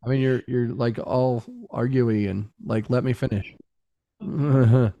 Like I mean, you're like all arguey and like, let me finish.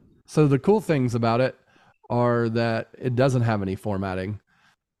 So the cool things about it are that it doesn't have any formatting.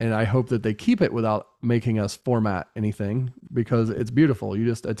 And I hope that they keep it without making us format anything because it's beautiful. You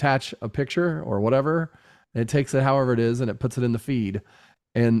just attach a picture or whatever, and it takes it however it is and it puts it in the feed.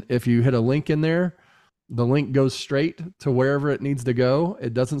 And if you hit a link in there, the link goes straight to wherever it needs to go.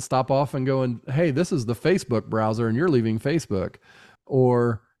 It doesn't stop off and go and, hey, this is the Facebook browser and you're leaving Facebook.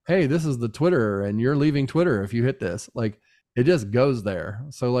 Or, hey, this is the Twitter and you're leaving Twitter if you hit this. Like, it just goes there.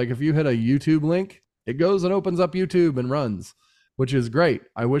 So, like, if you hit a YouTube link, it goes and opens up YouTube and runs, which is great.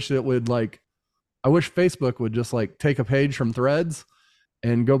 I wish Facebook would just like take a page from Threads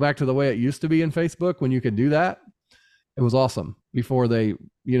and go back to the way it used to be in Facebook when you could do that. It was awesome before they,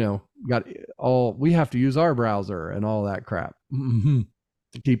 got all, we have to use our browser and all that crap to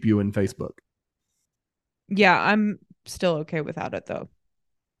keep you in Facebook. Yeah, I'm still okay without it though.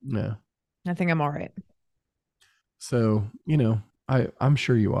 Yeah. I think I'm all right. So, I'm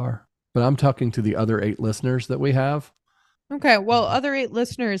sure you are, but I'm talking to the other 8 listeners that we have. Okay, well, other 8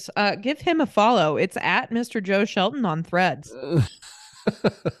 listeners, give him a follow. It's at Mr. Joe Shelton on Threads.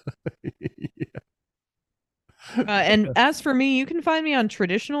 And as for me, you can find me on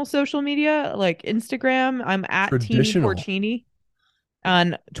traditional social media like Instagram. I'm at Teeny Porcini.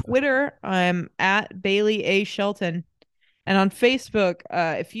 On Twitter, I'm at Bailey A. Shelton. And on Facebook,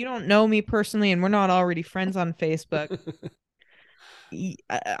 if you don't know me personally and we're not already friends on Facebook,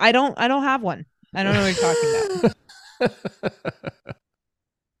 I don't have one. I don't know what you're talking about.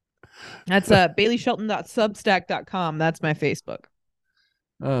 That's baileyshelton.substack.com. That's my Facebook.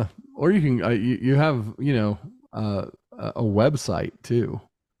 Or you can you have a website too.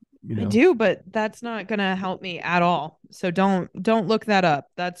 I do, but that's not gonna help me at all. So don't look that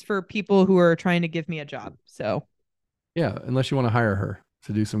up. That's for people who are trying to give me a job. So yeah, unless you want to hire her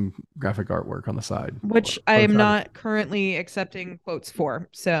to do some graphic artwork on the side, which I am not currently accepting quotes for.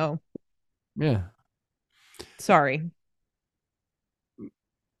 So yeah, sorry.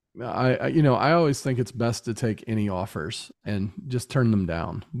 I always think it's best to take any offers and just turn them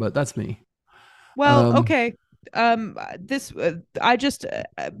down, but that's me. Well, okay. This I just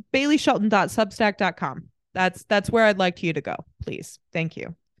baileyshelton.substack.com. That's where I'd like you to go, please. Thank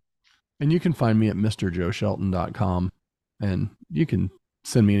you. And you can find me at mrjoeshelton.com, and you can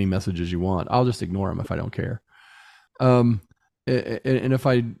send me any messages you want. I'll just ignore them if I don't care. And if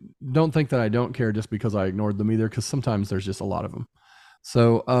I don't think that I don't care just because I ignored them either, because sometimes there's just a lot of them.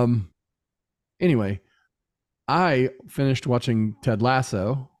 So anyway, I finished watching Ted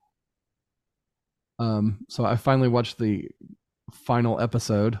Lasso. So I finally watched the final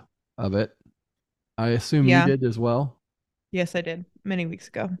episode of it. I assume you did as well. Yes, I did. Many weeks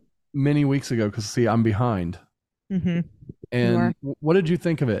ago, because see, I'm behind. Mm-hmm. And what did you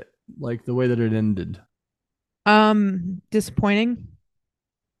think of it? Like the way that it ended? Disappointing.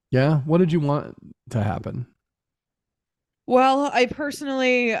 Yeah. What did you want to happen? Well, I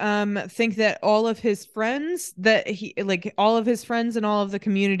personally think that all of his friends and all of the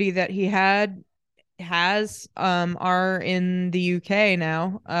community that he has are in the UK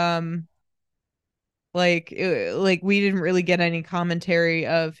now. Like we didn't really get any commentary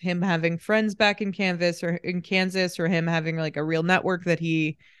of him having friends back in Kansas or him having like a real network that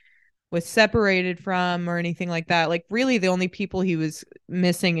he was separated from or anything like that. Like really the only people he was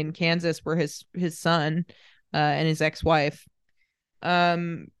missing in Kansas were his son and his ex-wife.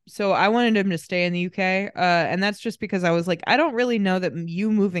 So I wanted him to stay in the UK. And that's just because I was like, I don't really know that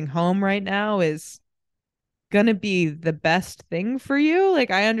you moving home right now is gonna be the best thing for you.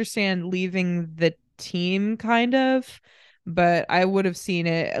 Like I understand leaving the team kind of, but I would have seen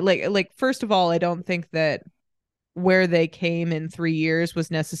it like first of all, I don't think that where they came in 3 years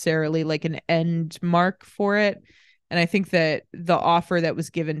was necessarily like an end mark for it. And I think that the offer that was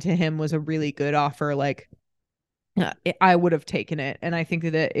given to him was a really good offer. Like I would have taken it. And I think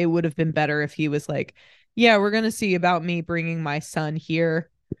that it would have been better if he was like, yeah, we're going to see about me bringing my son here.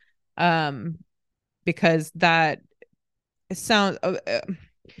 Because that sounds,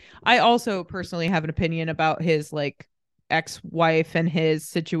 I also personally have an opinion about his like ex-wife and his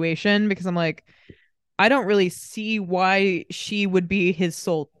situation because I'm like, I don't really see why she would be his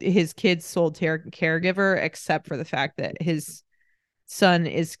kid's sole caregiver, except for the fact that his son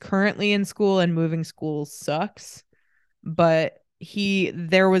is currently in school and moving schools sucks. But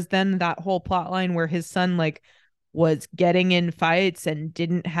there was then that whole plot line where his son like was getting in fights and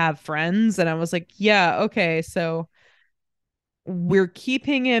didn't have friends. And I was like, yeah, okay, so we're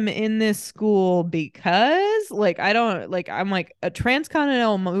keeping him in this school because like I'm like a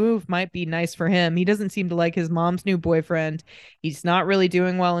transcontinental move might be nice for him. He doesn't seem to like his mom's new boyfriend. He's not really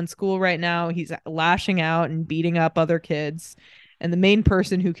doing well in school right now. He's lashing out and beating up other kids. And the main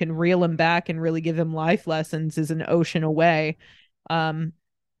person who can reel him back and really give him life lessons is an ocean away.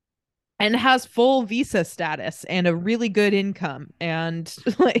 and has full visa status and a really good income and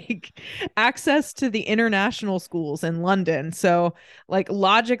like access to the international schools in London. So like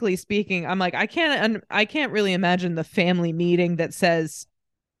logically speaking, I'm like I can't really imagine the family meeting that says,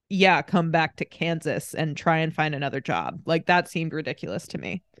 yeah, come back to Kansas and try and find another job. Like that seemed ridiculous to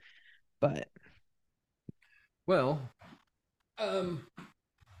me. But Well, I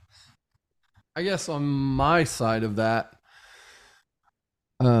guess on my side of that,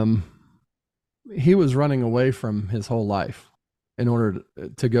 um, he was running away from his whole life in order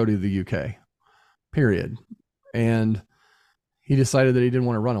to go to the UK. Period. And he decided that he didn't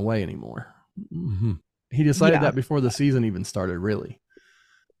want to run away anymore. Mm-hmm. He decided yeah. that before the season even started, really.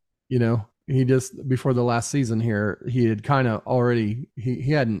 You know, he just before the last season here, he had kind of already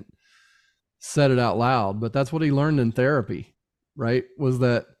he hadn't said it out loud, but that's what he learned in therapy, right? Was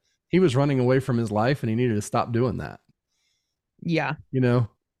that he was running away from his life and he needed to stop doing that. Yeah. You know,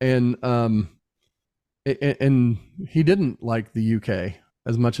 and and he didn't like the UK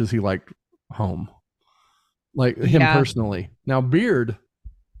as much as he liked home. Like him Yeah. personally. Now Beard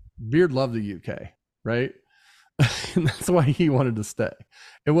loved the UK, right? And that's why he wanted to stay.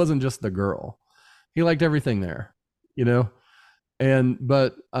 It wasn't just the girl. He liked everything there, you know? And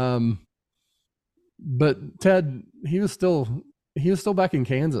but Ted, he was still back in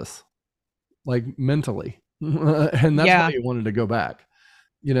Kansas, like mentally. And that's why Yeah. he wanted to go back,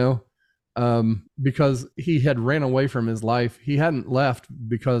 you know? Because he had ran away from his life. He hadn't left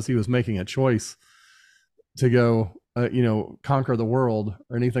because he was making a choice to go, conquer the world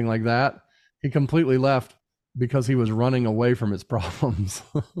or anything like that. He completely left because he was running away from his problems.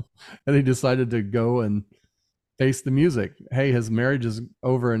 And he decided to go and face the music. Hey, his marriage is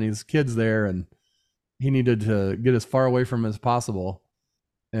over and his kids there, and he needed to get as far away from as possible.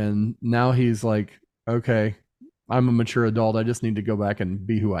 And now he's like, okay, I'm a mature adult. I just need to go back and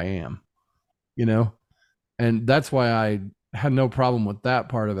be who I am, you know? And that's why I had no problem with that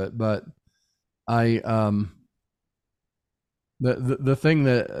part of it. But I, the thing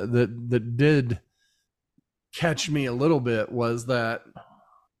that did catch me a little bit was that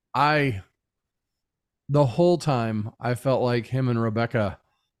I, the whole time I felt like him and Rebecca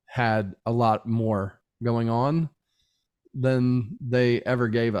had a lot more going on than they ever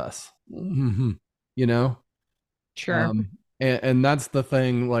gave us. Mm-hmm. You know? Sure. And that's the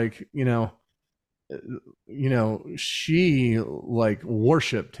thing, like, she like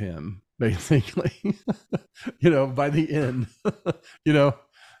worshipped him basically, by the end, you know,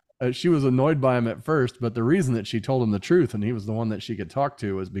 she was annoyed by him at first, but the reason that she told him the truth and he was the one that she could talk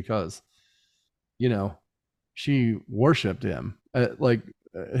to was because, she worshipped him. The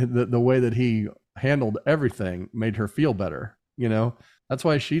way that he handled everything made her feel better. That's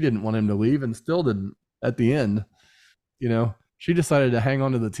why she didn't want him to leave and still didn't at the end. She decided to hang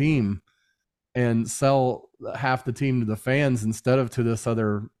on to the team and sell half the team to the fans instead of to this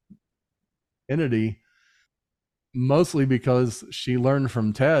other entity, mostly because she learned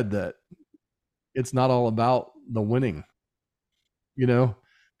from Ted that it's not all about the winning.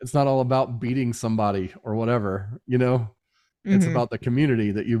 It's not all about beating somebody or whatever. It's Mm-hmm. about the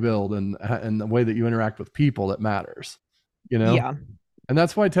community that you build and the way that you interact with people that matters. Yeah. And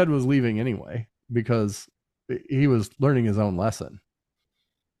that's why Ted was leaving anyway, because he was learning his own lesson.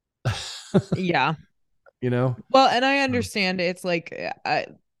 Yeah. you know Well, and I understand it's like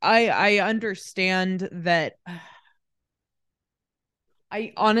I understand that.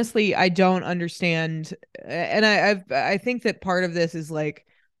 I honestly I don't understand, and I think that part of this is like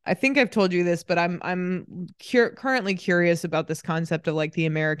I think I've told you this, but I'm currently curious about this concept of like the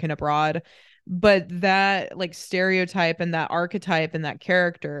American abroad, but that like stereotype and that archetype and that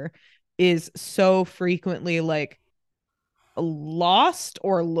character is so frequently like lost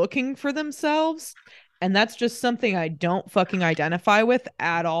or looking for themselves. And that's just something I don't fucking identify with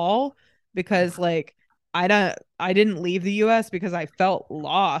at all because like I didn't leave the US because I felt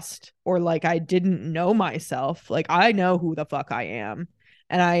lost or like I didn't know myself. Like I know who the fuck I am.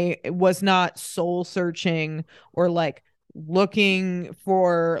 And I was not soul searching or like looking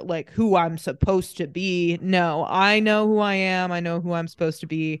for like who I'm supposed to be. No, I know who I am. I know who I'm supposed to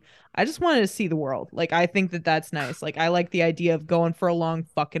be. I just wanted to see the world. Like I think that that's nice. Like I like the idea of going for a long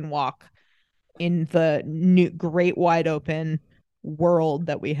fucking walk in the new great wide open world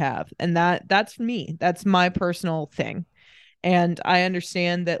that we have. And that's me. That's my personal thing. And I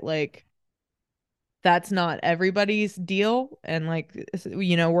understand that like that's not everybody's deal and like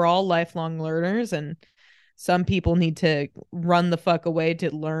we're all lifelong learners and some people need to run the fuck away to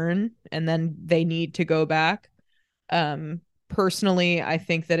learn and then they need to go back. Personally, I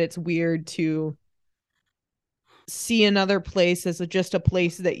think that it's weird to see another place as just a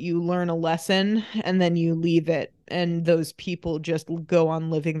place that you learn a lesson and then you leave it and those people just go on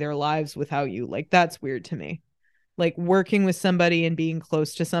living their lives without you. Like, that's weird to me. Like, working with somebody and being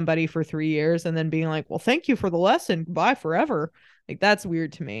close to somebody for 3 years and then being like, well, thank you for the lesson, goodbye forever. Like, that's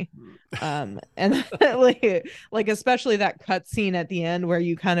weird to me. And like especially that cut scene at the end where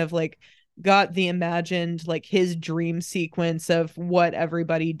you kind of like got the imagined like his dream sequence of what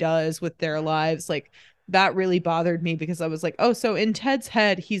everybody does with their lives. Like, that really bothered me because I was like, oh, so in Ted's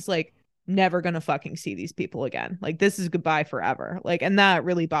head, he's like never gonna fucking see these people again. Like, this is goodbye forever. Like, and that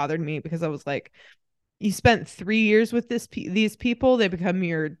really bothered me because I was like, you spent 3 years with these people. They become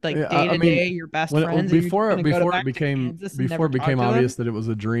your like day to day, your best friends. Before it became obvious that it was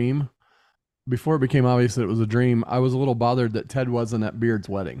a dream. Before it became obvious that it was a dream, I was a little bothered that Ted wasn't at Beard's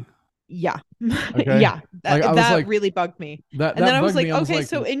wedding. Yeah. Okay. Yeah. That like, really bugged me. And then I was like, okay,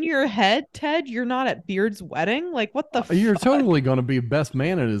 so in your head, Ted, you're not at Beard's wedding? Like, what the fuck? You're totally going to be best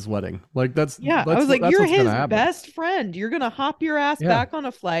man at his wedding. Like, that's I was like, you're his best friend. You're going to hop your ass back on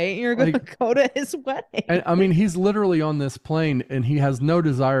a flight and you're going to go to his wedding. And I mean, he's literally on this plane and he has no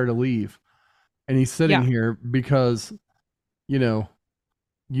desire to leave. And he's sitting here because, you know,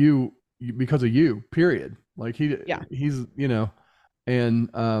 because of you, period. Like he's, you know, and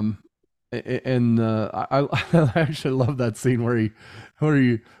I actually love that scene where he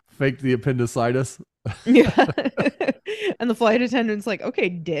faked the appendicitis. Yeah. And the flight attendant's like, okay,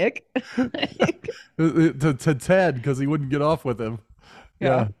 dick. to Ted, because he wouldn't get off with him.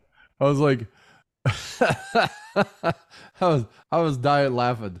 Yeah. I was like, I was dying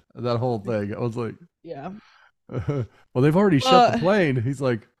laughing at that whole thing. I was like, yeah. Well, they've already shut the plane. He's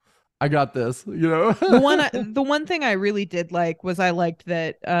like, I got this, you know. The one thing I really did like was I liked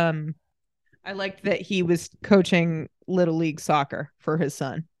that he was coaching Little League soccer for his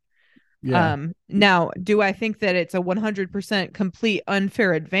son. Yeah. Now, do I think that it's a 100% complete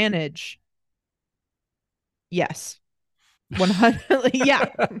unfair advantage? Yes. 100. Yeah.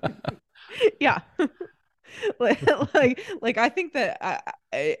 Yeah. like I think that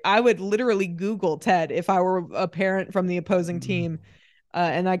I would literally Google Ted if I were a parent from the opposing team,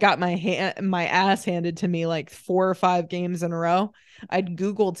 and I got my ass handed to me like 4 or 5 games in a row. I'd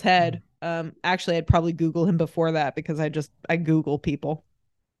Google Ted. Actually, I'd probably Google him before that because I Google people,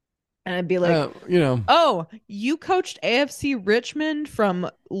 and I'd be like, you know, oh, you coached AFC Richmond from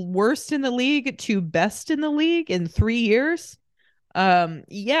worst in the league to best in the league in 3 years.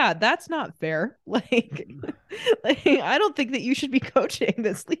 Yeah, that's not fair. Like I don't think that you should be coaching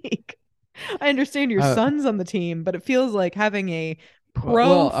this league. I understand your son's on the team, but it feels like having a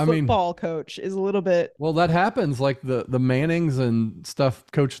football coach is a little bit. Well, that happens. Like the Mannings and stuff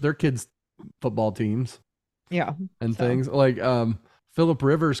coach their kids' football teams. Yeah. And things like Phillip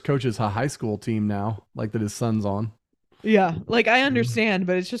Rivers coaches a high school team now, like that his son's on. Yeah, like I understand,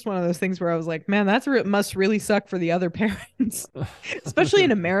 but it's just one of those things where I was like, man, must really suck for the other parents, especially in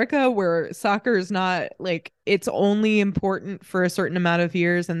America where soccer is not like, it's only important for a certain amount of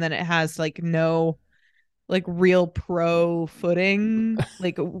years and then it has like no like real pro footing.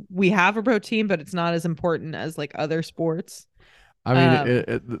 Like we have a pro team, but it's not as important as like other sports. I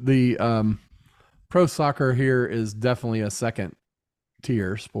mean, the pro soccer here is definitely a second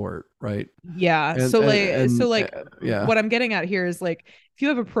tier sport, right? Yeah. What I'm getting at here is like, if you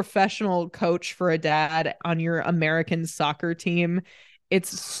have a professional coach for a dad on your American soccer team,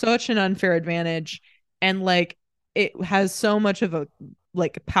 it's such an unfair advantage. And like, it has so much of a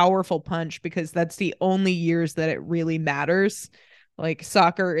like powerful punch because that's the only years that it really matters. Like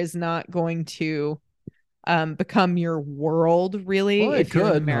soccer is not going to become your world really. Well, it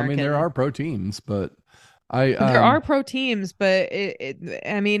could. I mean, there are pro teams, but there are pro teams, but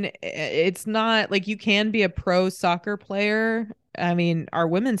it's not like you can be a pro soccer player. I mean, our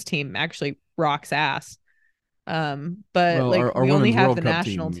women's team actually rocks ass. But like we only have the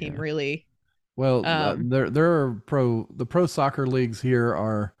national team really. Well, there are the pro soccer leagues here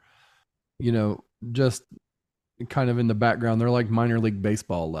are, you know, just kind of in the background. They're like minor league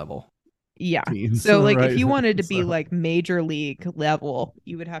baseball level. Yeah. Teams, so like if you wanted to be like major league level,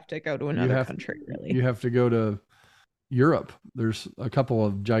 you would have to go to another country really. You have to go to Europe. There's a couple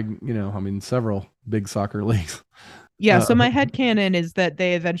of several big soccer leagues. Yeah, so my headcanon is that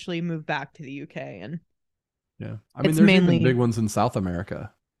they eventually move back to the UK and yeah. I mean there's mainly even big ones in South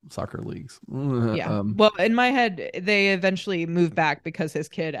America, soccer leagues. Yeah. Well, in my head they eventually move back because his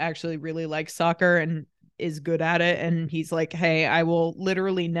kid actually really likes soccer and is good at it, and he's like, hey, I will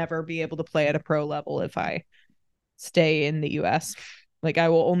literally never be able to play at a pro level if I stay in the US. Like I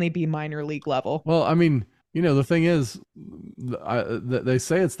will only be minor league level. Well, I mean, The thing is, they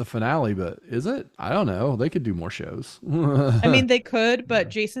say it's the finale, but is it? I don't know. They could do more shows. I mean, they could, but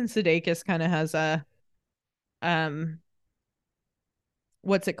Jason Sudeikis kind of has a um,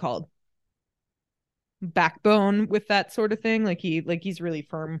 what's it called? Backbone with that sort of thing. He's really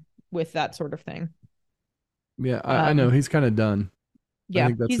firm with that sort of thing. Yeah, I know he's kind of done. I Yeah,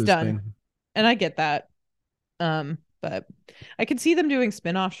 think that's he's his done, thing. and I get that. But I could see them doing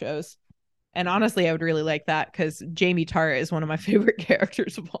spin-off shows. And honestly, I would really like that because Jamie Tart is one of my favorite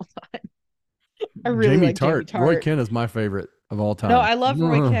characters of all time. I really Jamie like Jamie Tart. Roy Tart. Kent is my favorite of all No, time. I love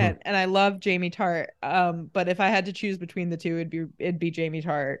Roy Kent and I love Jamie Tart. But if I had to choose between the two, it'd be Jamie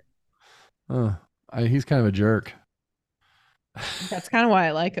Tart. He's kind of a jerk. That's kind of why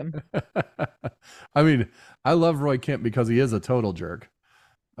I like him. I mean, I love Roy Kent because he is a total jerk.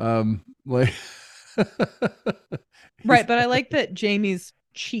 Like, right, but I like that Jamie's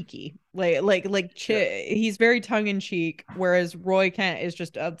cheeky. He's very tongue in cheek, whereas Roy Kent is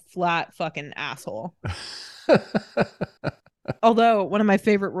just a flat fucking asshole. Although one of my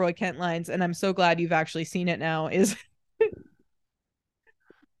favorite Roy Kent lines, and I'm so glad you've actually seen it now, is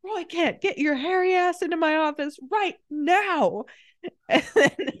Roy Kent, get your hairy ass into my office right now. And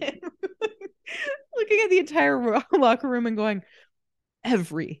then looking at the entire locker room and going,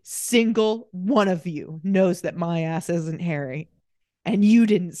 every single one of you knows that my ass isn't hairy, and you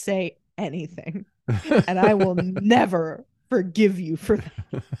didn't say anything. And I will never forgive you for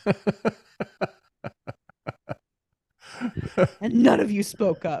that. And none of you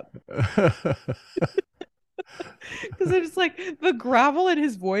spoke up. Because it's like the gravel in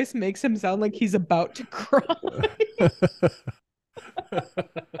his voice makes him sound like he's about to cry.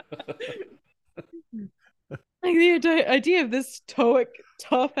 Like the idea of this stoic,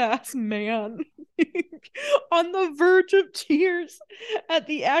 tough ass man on the verge of tears at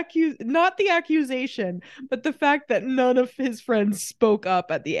the not the accusation, but the fact that none of his friends spoke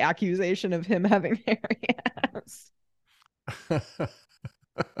up at the accusation of him having hairy ass.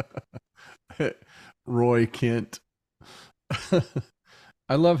 Roy Kent.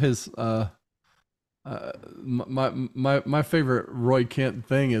 I love his my favorite Roy Kent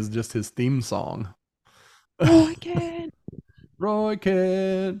thing is just his theme song. Roy Kent. Roy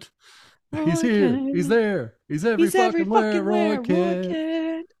Kent. He's here. Kent. He's there. He's every fucking where. Roy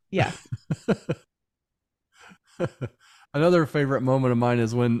Kent. Yeah. Another favorite moment of mine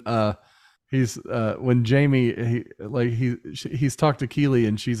is when when Jamie he's talked to Keely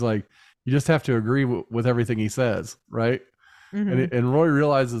and she's like, you just have to agree with everything he says, right? Mm-hmm. And Roy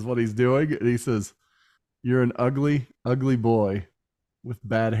realizes what he's doing and he says, you're an ugly, ugly boy with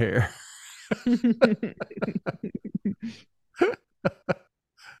bad hair.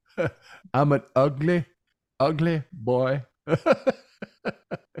 I'm an ugly, ugly boy.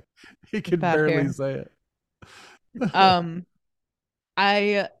 He can barely say it.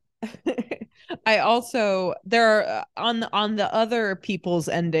 I also there are on the other people's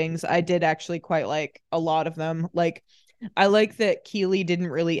endings, I did actually quite like a lot of them. Like I like that Keely didn't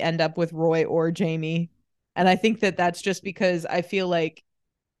really end up with Roy or Jamie. And I think that that's just because I feel like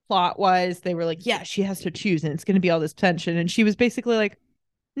plot wise, they were like, yeah, she has to choose and it's going to be all this tension. And she was basically like,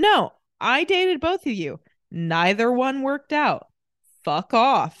 no, I dated both of you. Neither one worked out. Fuck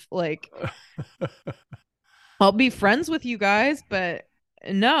off. Like, I'll be friends with you guys, but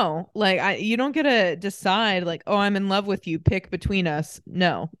no, like, you don't get to decide like, oh, I'm in love with you. Pick between us.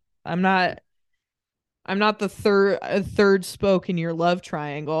 No, I'm not the third spoke in your love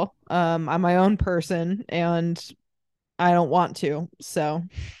triangle. I'm my own person and I don't want to. So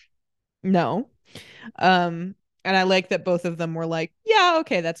no. And I like that both of them were like, yeah,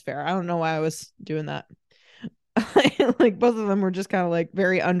 okay, that's fair. I don't know why I was doing that. Like both of them were just kind of like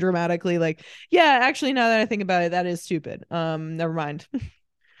very undramatically like, yeah, actually now that I think about it, that is stupid. Never mind.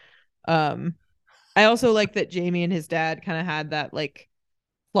 I also like that Jamie and his dad kind of had that like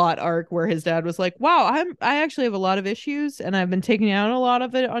plot arc where his dad was like, wow, I actually have a lot of issues and I've been taking out a lot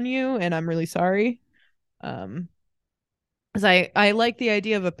of it on you and I'm really sorry. Because I like the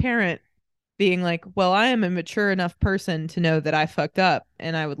idea of a parent being like, well, I am a mature enough person to know that I fucked up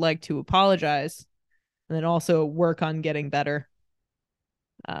and I would like to apologize and then also work on getting better.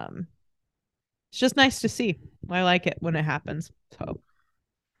 It's just nice to see. I like it when it happens. So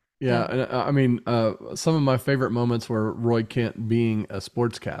yeah. And I mean, some of my favorite moments were Roy Kent being a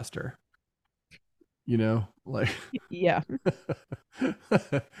sportscaster. You know, like yeah.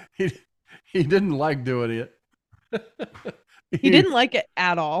 he didn't like doing it. He didn't like it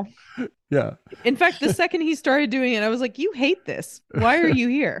at all. Yeah. In fact, the second he started doing it, I was like, you hate this. Why are you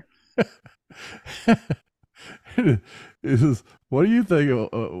here? He says, "What do you think?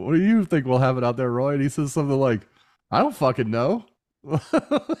 What do you think will happen out there, Roy?" And he says something like, "I don't fucking know."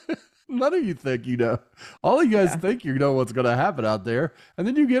 None of you think you know. All you guys Yeah. think you know what's going to happen out there, and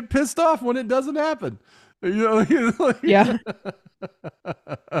then you get pissed off when it doesn't happen. You know, like, Yeah.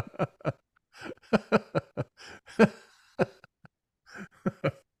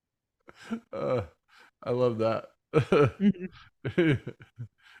 uh, I love that. Mhm.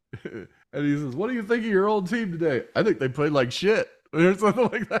 And he says, "What do you think of your old team today?" "I think they played like shit," or something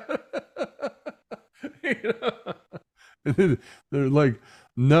like that. You know? And then there's like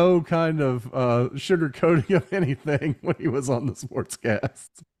no kind of sugarcoating of anything when he was on the sportscast.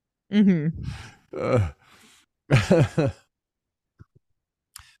 Mhm. Uh,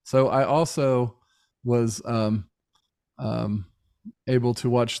 so I also was um, able to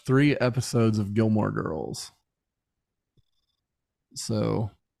watch 3 episodes of Gilmore Girls.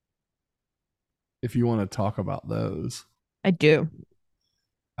 So if you want to talk about those, I do.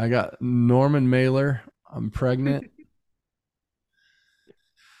 I got Norman Mailer. I'm pregnant.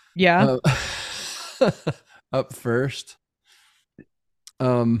 Yeah. Uh, up first.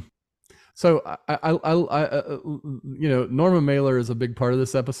 Um, so you know, Norman Mailer is a big part of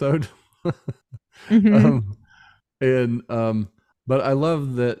this episode. Mhm. um, and but I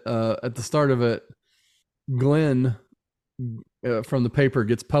love that at the start of it, Glenn from the paper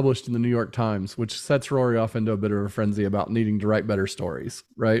gets published in the New York Times, which sets Rory off into a bit of a frenzy about needing to write better stories,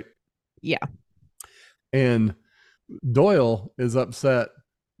 right? Yeah. And Doyle is upset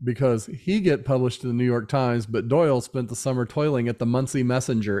because he get published in the New York Times, but Doyle spent the summer toiling at the Muncie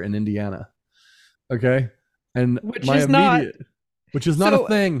Messenger in Indiana. Okay, and Which my is not immediate, which is not a so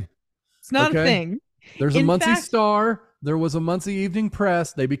thing. it's not a Okay, thing. there's a In Muncie fact, Star. There was a Muncie Evening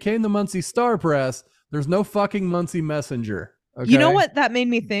Press. They became the Muncie Star Press. There's no fucking Muncie Messenger. you know Okay. what that made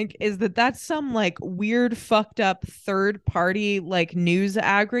me think is that that's some like weird fucked up third party like news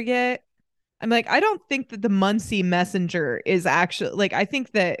aggregate. I'm like, I don't think that the Muncie Messenger is actually like, I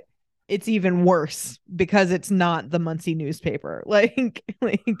think that it's even worse because it's not the Muncie newspaper. Like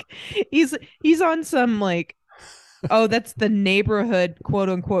he's on some like, oh, that's the neighborhood quote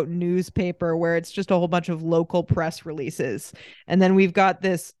unquote newspaper where it's just a whole bunch of local press releases. And then we've got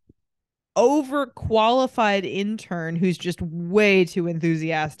this overqualified intern who's just way too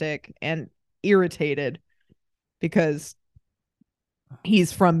enthusiastic and irritated because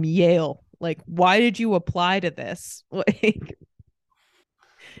he's from Yale. Like, why did you apply to this? Like,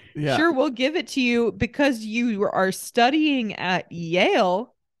 Yeah. sure, we'll give it to you because you are studying at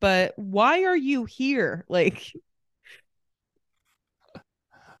Yale, but why are you here? Like,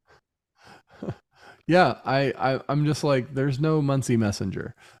 Yeah, I'm just like, there's no Muncie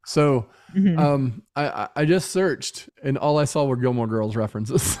Messenger. So mhm. I just searched and all I saw were Gilmore Girls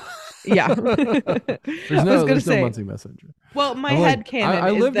references. Yeah. there's I was no gonna there's no say, Muncie Messenger. well, my I'm like, head canon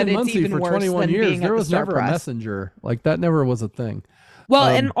I is lived that in it's Muncie even for worse 21 than years. being There at the was Star never a Press. messenger. Like that never was a thing. Well,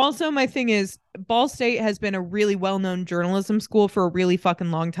 and Um, also my thing is Ball State has been a really well-known journalism school for a really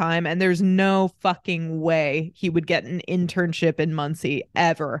fucking long time, and there's no fucking way he would get an internship in Muncie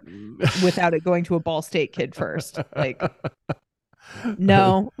ever without it going to a Ball State kid first. Like,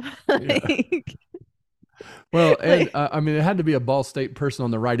 no. yeah. like, Well, and like, I mean, it had to be a Ball State person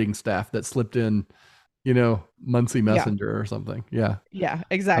on the writing staff that slipped in, you know, Muncie yeah. Messenger or something. Yeah. Yeah, Um,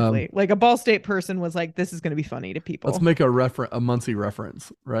 exactly. Like a Ball State person was like, this is going to be funny to let's people. make a Muncie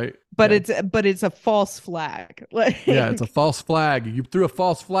reference, right? But Yeah. it's a false flag. Yeah, it's a Like, false flag. You threw a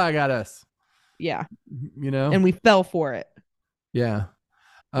false flag at us, yeah. you know? And we fell for it. Yeah.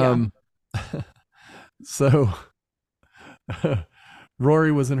 Yeah. Um so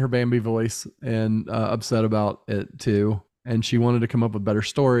Rory was in her Bambi voice and upset about it too, and she wanted to come up with better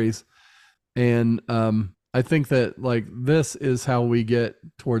stories. And I think that like this is how we get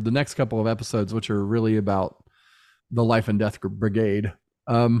toward the next couple of episodes, which are really about the Life and Death Brigade,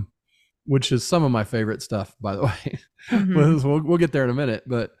 which is some of my favorite stuff, by the way. Mhm. We'll get there in a minute,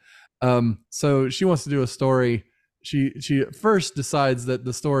 but so she wants to do a story. She first decides that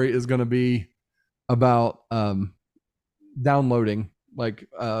the story is going to be about downloading like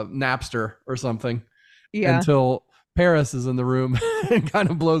Napster or something Yeah. until Paris is in the room and kind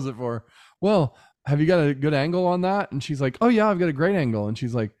of blows it for her. Well, have you got a good angle on that? And she's like, oh yeah, I've got a great angle. And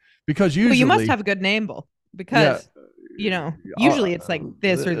she's like, because Well, you must usually, have a good name, yeah, because uh, usually it's like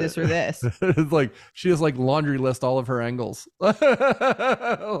this or this or this. it's like she has like laundry list all of her angles.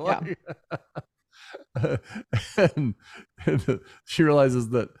 Yeah. Like, and she realizes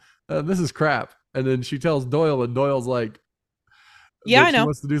that this is crap. And then she tells Doyle, and Doyle's like, Yeah, that I she know.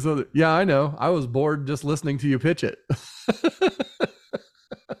 wants to do something. Yeah, I know. I was bored just listening to you pitch it.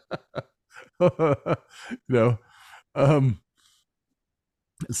 you know, um,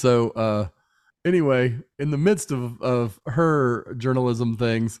 so anyway, in the midst of her journalism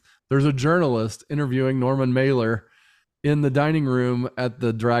things, there's a journalist interviewing Norman Mailer in the dining room at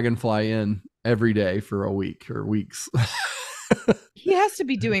the Dragonfly Inn every day for a week or weeks. He has to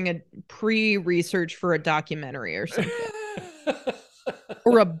be doing a pre-research for a documentary or something.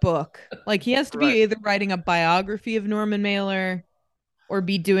 Or a book. Like he has to be either writing a biography of Norman Mailer or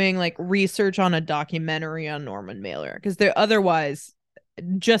be doing like research on a documentary on Norman Mailer because they're otherwise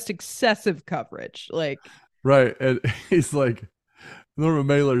just excessive coverage. Like Right. And he's like, Norman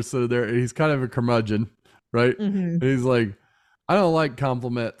Mailer's sitting there and he's kind of a curmudgeon, right? mhm. And he's like, I don't like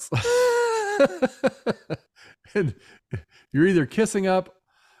compliments. And you're either kissing up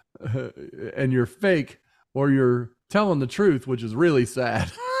and you're fake or you're telling the truth, which is really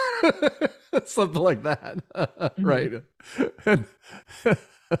sad. Something like that. Right. And,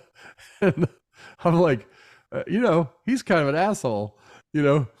 and I'm like, he's kind of an asshole, He's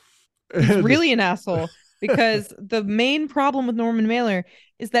And- really an asshole because the main problem with Norman Mailer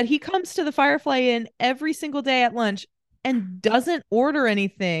is that he comes to the Firefly Inn every single day at lunch and doesn't order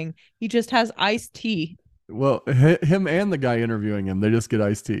anything. He just has iced tea. Well, him and the guy interviewing him, they just get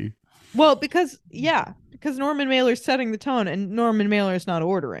iced tea. Well, because Norman Mailer's setting the tone and Norman Mailer's not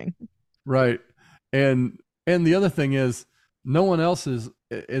ordering. Right. And the other thing is no one else is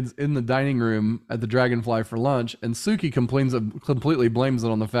in the dining room at the Dragonfly for lunch, and Suki completely blames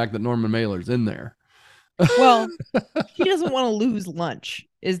it on the fact that Norman Mailer's in there. Well, she doesn't want to lose lunch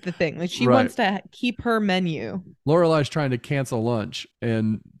is the thing. Like she wants to keep her menu. Lorelei's trying to cancel lunch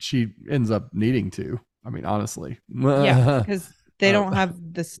and she ends up needing to. I mean, honestly. Yeah, because they don't have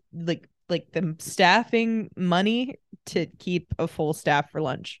this like the staffing money to keep a full staff for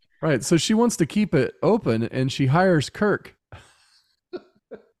lunch. Right. So she wants to keep it open and she hires Kirk.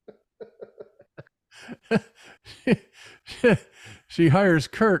 She hires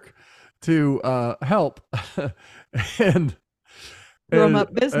Kirk to help and drum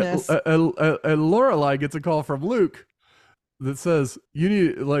up business. And Lorelei gets a call from Luke that says you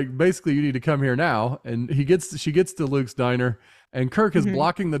need to come here now. And she gets to Luke's diner and Kirk is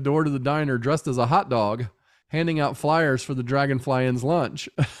blocking the door to the diner dressed as a hot dog, handing out flyers for the Dragonfly Inn's lunch.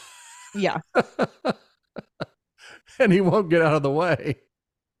 Yeah. And he won't get out of the way.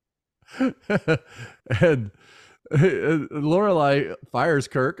 And Lorelei fires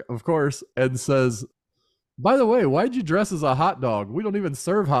Kirk, of course, and says, by the way, why'd you dress as a hot dog? We don't even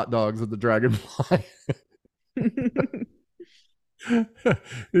serve hot dogs at the Dragonfly. And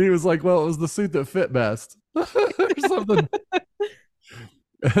he was like, well, it was the suit that fit best. Or something.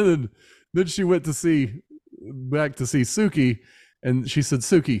 And then she went back to see Suki, and she said,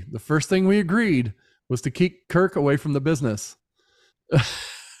 Suki, the first thing we agreed was to keep Kirk away from the business.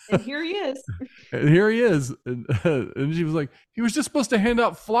 And here he is. And here he is. And she was like, he was just supposed to hand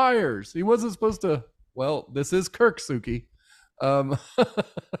out flyers. He wasn't supposed to. Well, this is Kirk, Suki.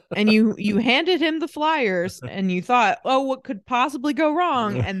 And you handed him the flyers and you thought, oh, what could possibly go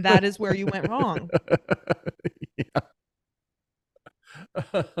wrong? And that is where you went wrong. Yeah.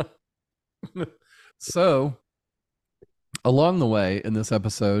 So along the way in this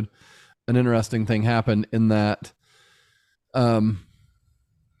episode, an interesting thing happened in that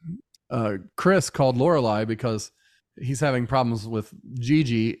Chris called Lorelei because he's having problems with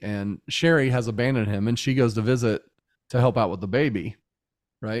Gigi, and Sherry has abandoned him, and she goes to visit to help out with the baby,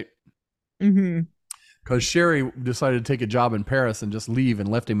 right? Mm-hmm. Because Sherry decided to take a job in Paris and just leave, and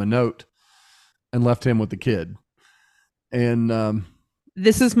left him a note and left him with the kid. And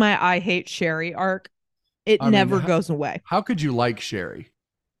this is my I hate Sherry arc. It never goes away. How could you like Sherry?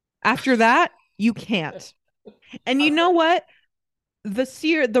 After that, you can't. And you know what?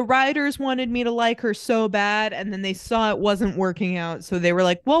 The writers wanted me to like her so bad, and then they saw it wasn't working out, so they were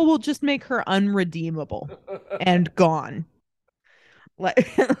like, well, we'll just make her unredeemable and gone.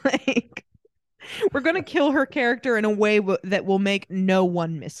 Like we're gonna kill her character in a way that will make no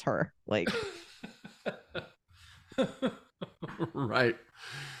one miss her. Like Right.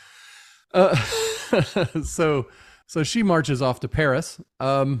 So she marches off to Paris,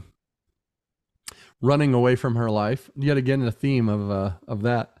 running away from her life. Yet again, a theme of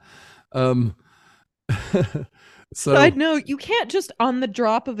that. So side note, you can't just on the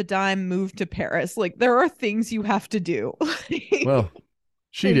drop of a dime move to Paris. Like there are things you have to do. Well,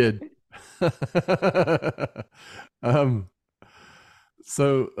 she did.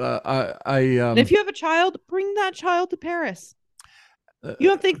 So and if you have a child, bring that child to Paris. You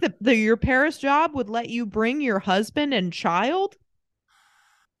don't think that your Paris job would let you bring your husband and child?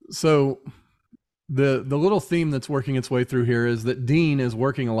 So the little theme that's working its way through here is that Dean is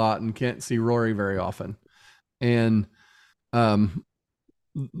working a lot and can't see Rory very often. And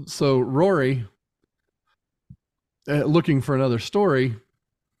so Rory, looking for another story,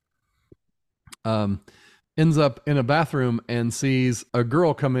 ends up in a bathroom and sees a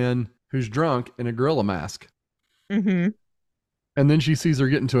girl come in who's drunk in a gorilla mask. Mm-hmm. And then she sees her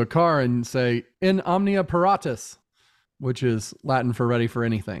get into a car and say, "In omnia paratus," which is Latin for ready for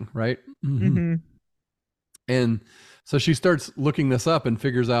anything, right? Mm-hmm. And so she starts looking this up and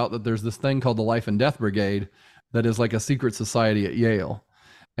figures out that there's this thing called the Life and Death Brigade that is like a secret society at Yale.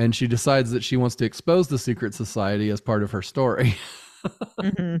 And she decides that she wants to expose the secret society as part of her story.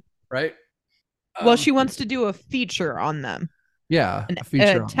 Mm-hmm. Right? Well, she wants to do a feature on them. Yeah, a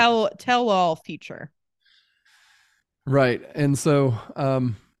feature. Tell all feature. Right. And so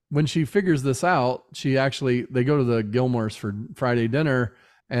when she figures this out, they go to the Gilmores for Friday dinner,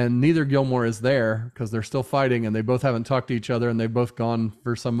 and neither Gilmore is there because they're still fighting, and they both haven't talked to each other, and they've both gone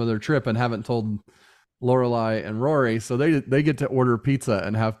for some other trip and haven't told Lorelai and Rory. So they get to order pizza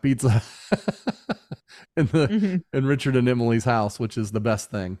and have pizza in Richard and Emily's house, which is the best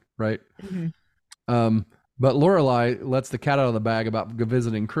thing, right? Mm-hmm. But Lorelai lets the cat out of the bag about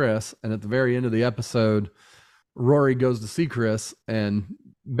visiting Chris, and at the very end of the episode, Rory goes to see Chris and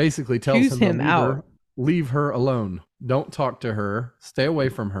basically tells him to leave her alone. Don't talk to her. Stay away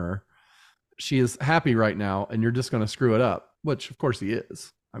from her. She is happy right now, and you're just going to screw it up, which of course he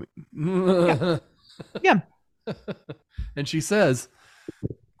is. I mean, yeah. And she says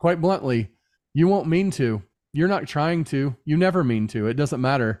quite bluntly, "You won't mean to. You're not trying to. You never mean to. It doesn't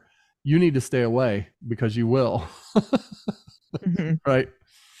matter. You need to stay away because you will." Mm-hmm. Right.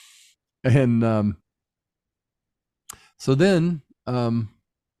 And so then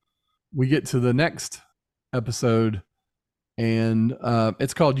we get to the next episode, and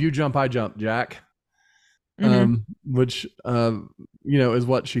it's called "You Jump, I Jump, Jack," which is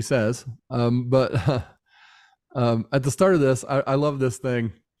what she says. But at the start of this, I love this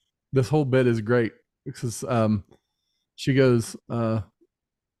thing. This whole bit is great because she goes, "I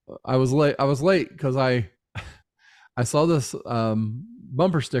was late because I saw this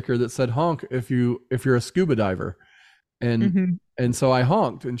bumper sticker that said honk if you're a scuba diver." And so I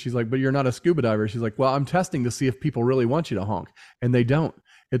honked, and she's like, "But you're not a scuba diver." She's like, "Well, I'm testing to see if people really want you to honk." And they don't.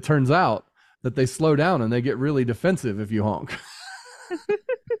 It turns out that they slow down and they get really defensive if you honk.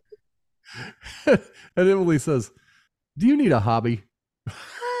 And Emily says, "Do you need a hobby?"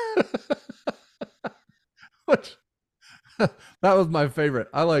 Which, that was my favorite.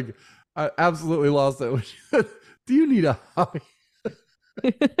 I absolutely lost it when she said, "Do you need a hobby?"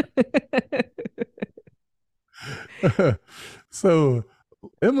 So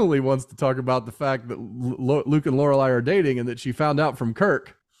Emily wants to talk about the fact that Luke and Lorelai are dating and that she found out from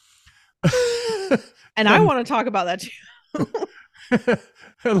Kirk. And I want to talk about that too.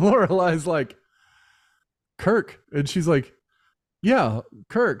 And Lorelai's like, "Kirk?" And she's like, "Yeah,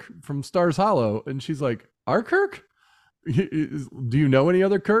 Kirk from Stars Hollow." And she's like, "Our Kirk? Do you know any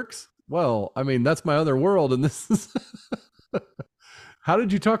other Kirks?" "Well, I mean, that's my other world, and this is..." "How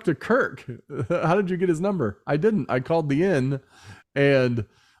did you talk to Kirk? How did you get his number?" "I didn't. I called the inn and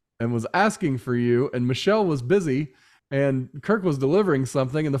was asking for you, and Michelle was busy, and Kirk was delivering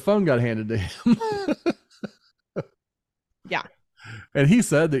something, and the phone got handed to him." Yeah. "And he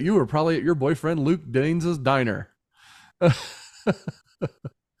said that you were probably at your boyfriend Luke Daines's diner."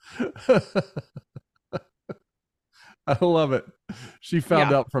 I love it. She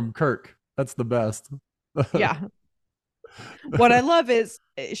found out from Kirk. That's the best. Yeah. What I love is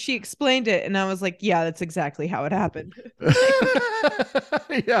she explained it, and I was like, "Yeah, that's exactly how it happened."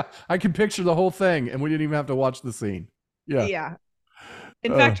 Yeah, I can picture the whole thing, and we didn't even have to watch the scene. Yeah. Yeah.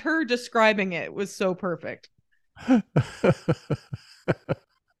 In fact, her describing it was so perfect.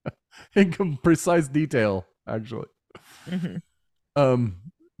 In precise detail, actually.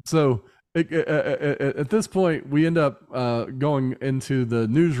 So at this point, we end up going into the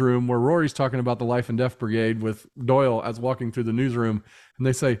newsroom where Rory's talking about the Life and Death Brigade with Doyle as walking through the newsroom, and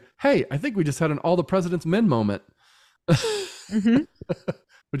they say, "Hey, I think we just had an All the President's Men moment,"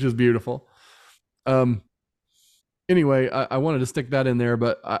 which is beautiful. Anyway, I wanted to stick that in there,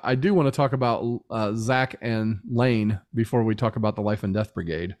 but I do want to talk about Zach and Lane before we talk about the Life and Death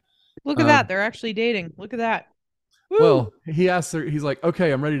Brigade. Look at that. They're actually dating. Look at that. Woo! Well, he asks her, he's like,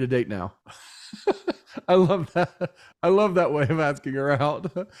 "Okay, I'm ready to date now." I love that. I love that way of asking her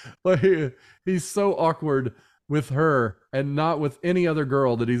out. Like, he's so awkward with her and not with any other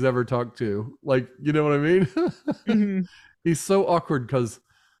girl that he's ever talked to. Like, you know what I mean? He's so awkward because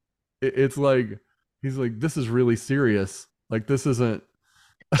it's like, he's like, "This is really serious. Like, this isn't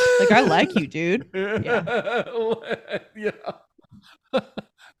Like, I like you, dude. Yeah.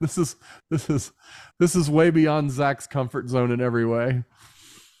 This is this is way beyond Zach's comfort zone in every way.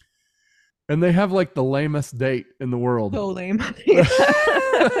 And they have like the lamest date in the world. So lame.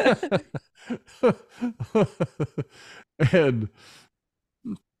 And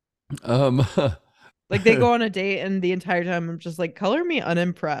um Like, they go on a date, and the entire time I'm just like, color me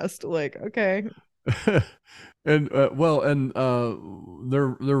unimpressed. Like, okay. and their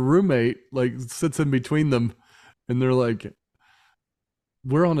roommate like sits in between them, and they're like,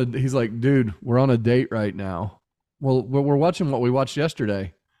 he's like, dude, we're on a date right now. Well, we're watching what we watched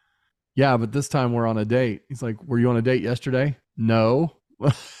yesterday. Yeah, but this time we're on a date. He's like, were you on a date yesterday? No.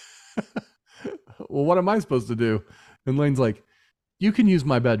 Well, what am I supposed to do? And Lane's like, you can use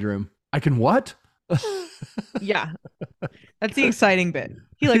my bedroom. I can what? Yeah. That's the exciting bit.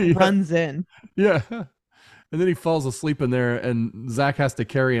 He like Yeah. runs in. Yeah. And then he falls asleep in there, and Zach has to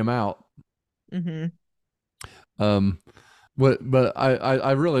carry him out. Mm-hmm. But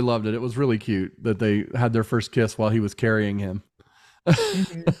I really loved it. It was really cute that they had their first kiss while he was carrying him.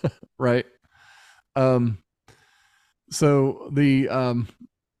 Mm-hmm. Right. So the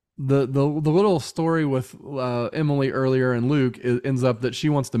little story with Emily earlier and Luke ends up that she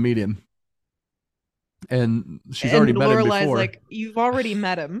wants to meet him, and she's already met him before. Like, you've already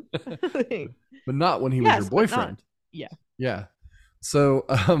met him. But not when he was your boyfriend. Yeah. Yeah. So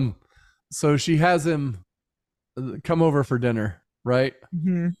so she has him come over for dinner, right?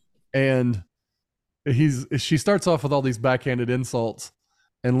 Mm-hmm. And she starts off with all these backhanded insults,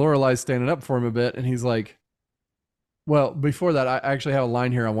 and Lorelai's standing up for him a bit, and he's like, well, before that, I actually have a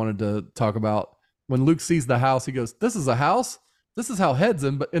line here I wanted to talk about. When Luke sees the house, he goes, this is a house? This is how heads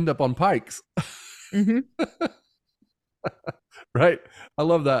end up on pikes. Mm-hmm. Right? I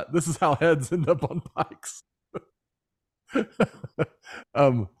love that. This is how heads end up on pikes.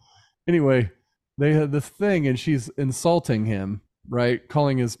 Anyway, they had this thing, and she's insulting him, right?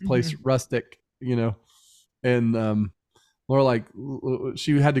 Calling his place rustic, you know. And Lorelai,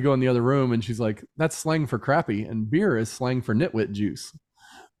 she had to go in the other room, and she's like, that's slang for crappy, and beer is slang for nitwit juice,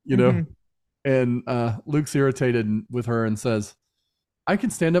 you know. And Luke's irritated with her and says, I can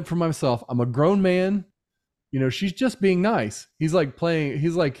stand up for myself. I'm a grown man. You know, she's just being nice. He's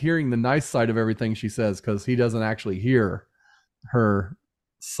like hearing the nice side of everything she says, because he doesn't actually hear her,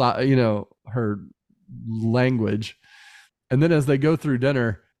 you know, her language. And then as they go through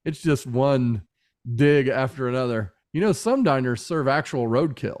dinner, it's just one dig after another. You know, some diners serve actual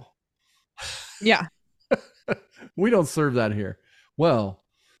roadkill. Yeah. We don't serve that here. Well,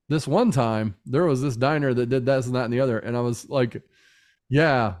 this one time there was this diner that did this and that and the other, and I was like,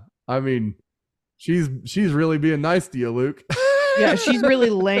 yeah, I mean, she's really being nice to you, Luke. Yeah, she's really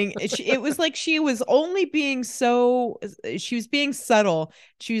laying. It was like she was only being she was being subtle.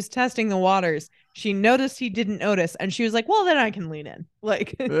 She was testing the waters. She noticed he didn't notice, and she was like, well, then I can lean in.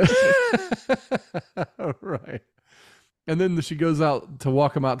 Like, right. And then she goes out to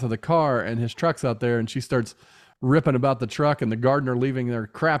walk him out to the car, and his truck's out there, and she starts ripping about the truck and the gardener leaving their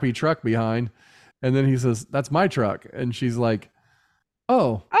crappy truck behind. And then he says, that's my truck. And she's like,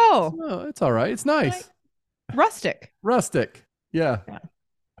 oh, it's all right. It's nice. Rustic. Yeah.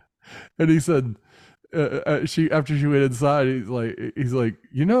 And he said, after she went inside, he's like,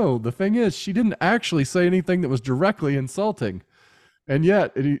 you know, the thing is, she didn't actually say anything that was directly insulting. And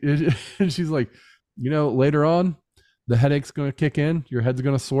yet, and she's like, you know, later on, the headache's going to kick in. Your head's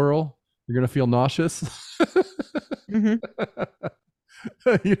going to swirl. You're going to feel nauseous. Mm-hmm.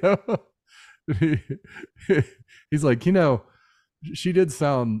 You know, he's like, you know, she did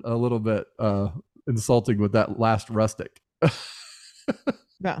sound a little bit insulting with that last rustic.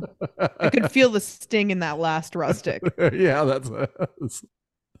 Yeah, I could feel the sting in that last rustic. Yeah, that's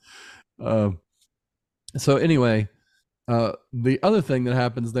so anyway, the other thing that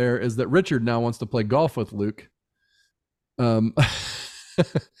happens there is that Richard now wants to play golf with Luke.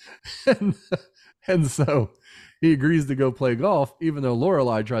 And so he agrees to go play golf, even though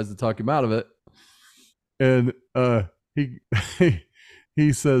Lorelai tries to talk him out of it. And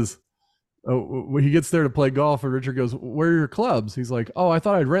he says, when he gets there to play golf, and Richard goes, where are your clubs? He's like, oh, I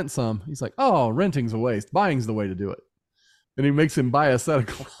thought I'd rent some. He's like, oh, renting's a waste. Buying's the way to do it. And he makes him buy a set of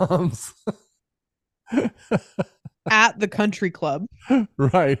clubs. At the country club.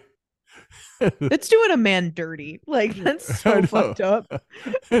 Right. That's doing a man dirty. Like, that's so fucked up.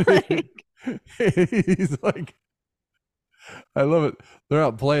 Like, he's like, I love it. They're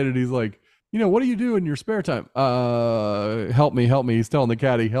out playing, and he's like, you know, what do you do in your spare time? Help me. He's telling the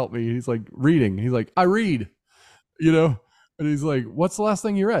caddy, help me. He's like, reading. He's like, I read, you know? And he's like, what's the last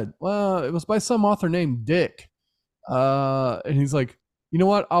thing you read? Well, it was by some author named Dick. And he's like, You know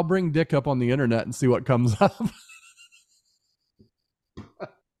what? I'll bring Dick up on the internet and see what comes up.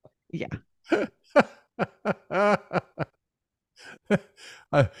 Yeah.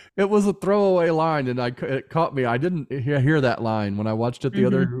 It was a throwaway line, and it caught me. I didn't hear that line when I watched it the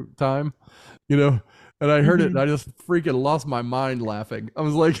other time, you know, and I heard it, and I just freaking lost my mind laughing. I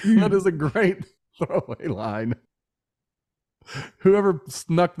was like, that is a great throwaway line. Whoever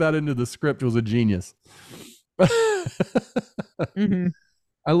snuck that into the script was a genius. I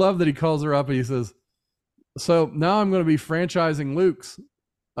love that he calls her up and he says, so now I'm going to be franchising Luke's.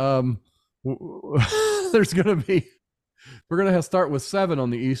 There's going to be, we're going to start with 7 on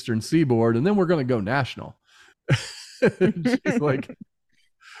the Eastern Seaboard, and then we're going to go national. She's like,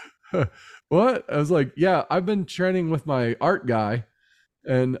 what? I was like, yeah, I've been training with my art guy,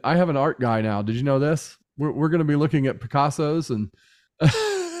 and I have an art guy now. Did you know this? We're going to be looking at Picasso's, and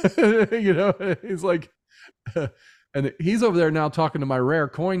you know, he's like, and he's over there now talking to my rare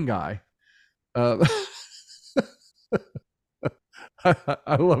coin guy. I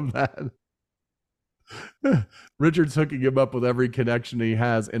love that. Richard's hooking him up with every connection he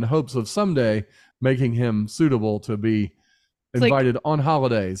has in hopes of someday making him suitable to be invited on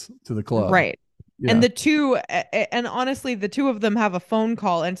holidays to the club. Right. Yeah. And honestly, the two of them have a phone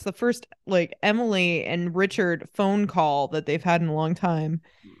call, and it's the first like Emily and Richard phone call that they've had in a long time.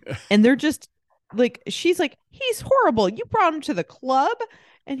 And they're just like, she's like, he's horrible. You brought him to the club?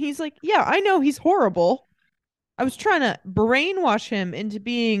 And he's like, yeah, I know he's horrible. I was trying to brainwash him into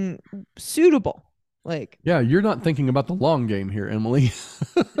being suitable. Like, yeah, you're not thinking about the long game here, Emily.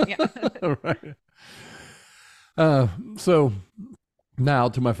 Yeah. Right. So now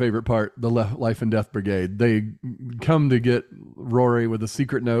to my favorite part, the Life and Death Brigade. They come to get Rory with a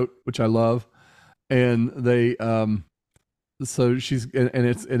secret note, which I love. And they, so she's, and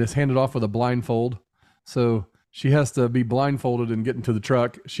it's handed off with a blindfold. So she has to be blindfolded and get into the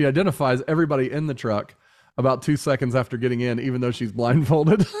truck. She identifies everybody in the truck about 2 seconds after getting in, even though she's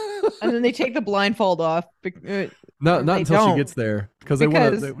blindfolded. And then they take the blindfold off. Not until she gets there, because they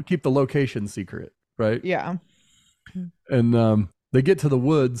want to keep the location secret, right? Yeah. And they get to the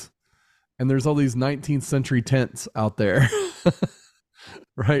woods, and there's all these 19th century tents out there,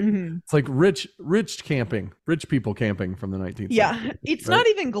 right? It's like rich people camping from the 19th century. Yeah, it's right? Not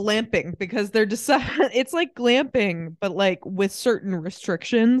even glamping, because they're just it's like glamping, but like with certain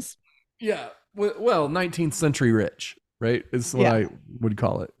restrictions. Yeah. Well, 19th century rich, right? Is what I would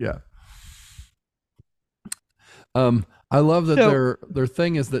call it. Yeah. I love that their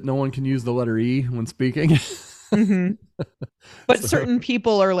thing is that no one can use the letter E when speaking. But certain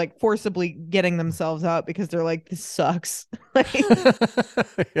people are like forcibly getting themselves out because they're like, this sucks.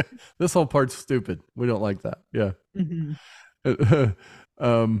 Yeah. This whole part's stupid. We don't like that. Yeah.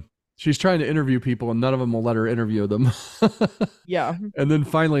 She's trying to interview people, and none of them will let her interview them. Yeah. And then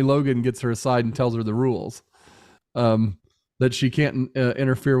finally Logan gets her aside and tells her the rules, that she can't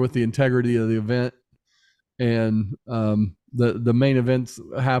interfere with the integrity of the event, and the main event's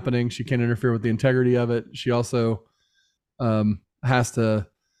happening. She can't interfere with the integrity of it. She also has to,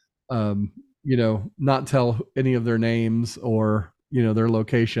 not tell any of their names or, their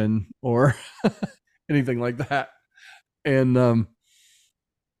location or anything like that. And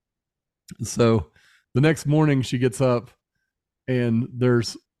so the next morning she gets up, and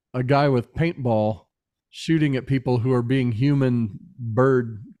there's a guy with paintball shooting at people who are being human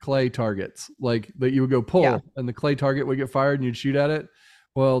bird clay targets, like that you would go pull and the clay target would get fired and you'd shoot at it.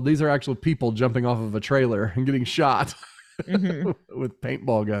 Well, these are actual people jumping off of a trailer and getting shot with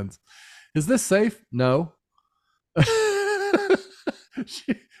paintball guns. Is this safe? No.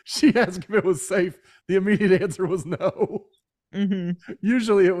 She asked if it was safe. The immediate answer was no.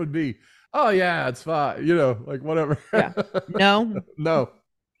 Usually it would be, oh yeah, it's fine, like whatever. Yeah. No. No.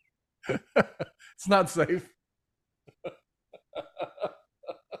 It's not safe.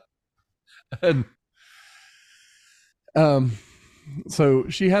 And so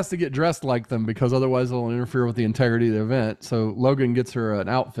she has to get dressed like them, because otherwise they'll interfere with the integrity of the event. So Logan gets her an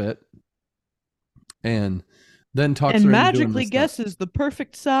outfit, and then talks and her magically guesses the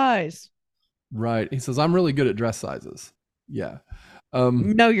perfect size. Right. He says, I'm really good at dress sizes. Yeah.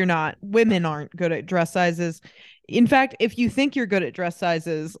 No, you're not. Women aren't good at dress sizes. In fact, if you think you're good at dress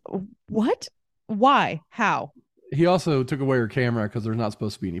sizes, what? Why? How? He also took away her camera because there's not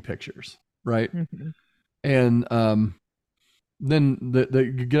supposed to be any pictures, right? And then they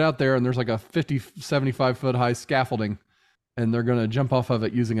get out there, and there's like a 75 foot high scaffolding, and they're going to jump off of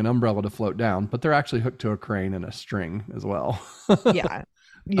it using an umbrella to float down, but they're actually hooked to a crane and a string as well. Yeah.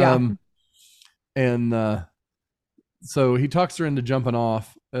 So he talks her into jumping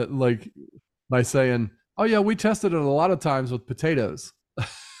off, by saying, oh yeah, we tested it a lot of times with potatoes.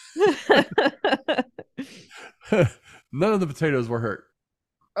 None of the potatoes were hurt.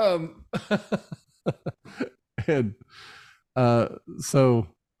 And so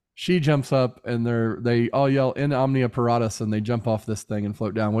she jumps up and they all yell in omnia paratus and they jump off this thing and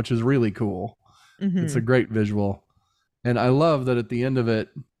float down, which is really cool. Mhm. It's a great visual. And I love that at the end of it,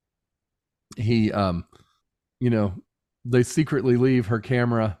 he they secretly leave her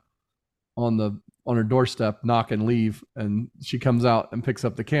camera on her doorstep, knock and leave, and she comes out and picks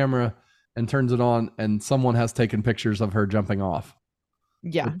up the camera and turns it on, and someone has taken pictures of her jumping off.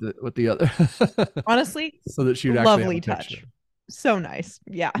 Yeah. With the other. Honestly, so that she'd actually lovely have a touch. picture. So nice.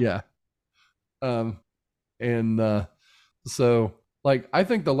 Yeah. Yeah. And so like I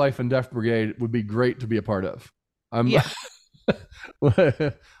think the Life and Death Brigade would be great to be a part of. Yeah.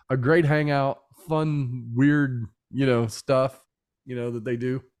 A great hangout, fun, weird, stuff, that they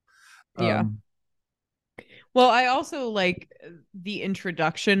do. Yeah. Well, I also like the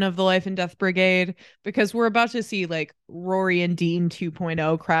introduction of the Life and Death Brigade because we're about to see like Rory and Dean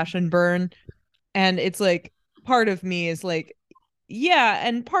 2.0 crash and burn. And it's like part of me is like, yeah.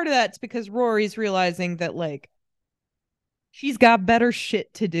 And part of that's because Rory's realizing that like she's got better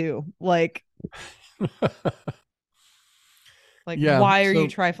shit to do. Like, yeah, why are you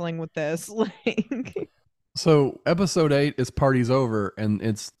trifling with this? Like, so episode 8 is Party's Over, and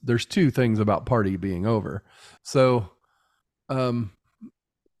there's two things about Party being over. So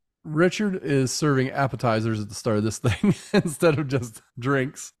Richard is serving appetizers at the start of this thing instead of just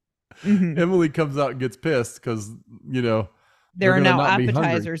drinks. mm-hmm. Emily comes out and gets pissed because there are now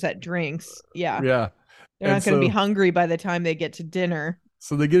appetizers at drinks. Yeah. Yeah. They're not going to be hungry by the time they get to dinner.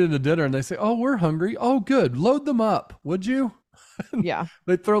 So they get into dinner and they say, "Oh, we're hungry. Oh, good. Load them up, would you?" Yeah.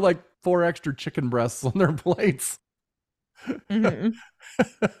 They throw like 4 extra chicken breasts on their plates. Mm-hmm.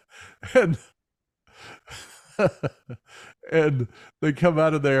 and they come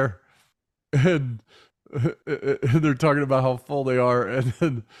out of there and they're talking about how full they are.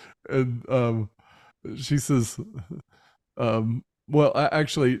 And she says, well,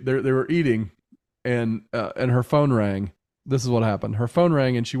 actually they were eating and her phone rang. This is what happened. Her phone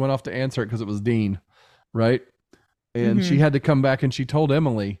rang and she went off to answer it because it was Dean, right? And she had to come back and she told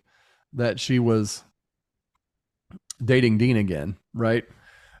Emily that she was dating Dean again, right?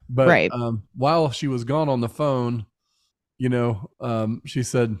 But while she was gone on the phone, she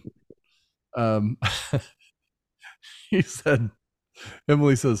said,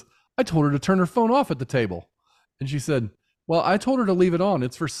 Emily says, "I told her to turn her phone off at the table." And she said, "Well, I told her to leave it on.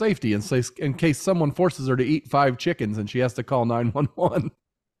 It's for safety in case someone forces her to eat 5 chickens and she has to call 911.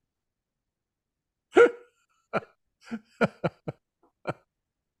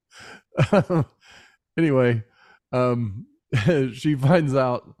 Anyway, she finds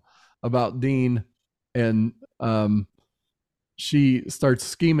out about Dean and she starts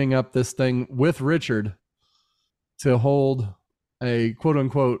scheming up this thing with Richard to hold a quote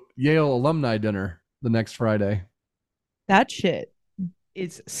unquote Yale alumni dinner the next Friday. That shit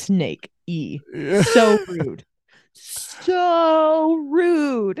is snake-y. So rude. So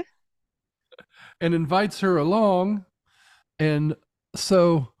rude. And invites her along. And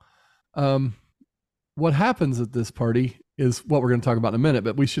so what happens at this party is what we're going to talk about in a minute,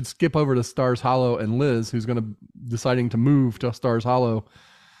 but we should skip over to Stars Hollow and Liz, who's deciding to move to Stars Hollow.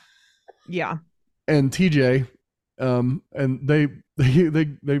 Yeah. And TJ, and they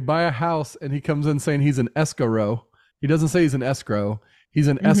buy a house and he comes in saying he's an escrow. He doesn't say he's an escrow. He's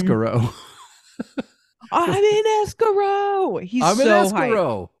an escrow. I'm an escrow. I'm an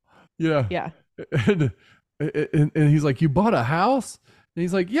escrow. Yeah. Yeah. And he's like, "You bought a house?" And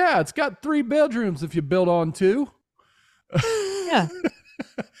he's like, "Yeah, it's got 3 bedrooms if you build on 2. Yeah.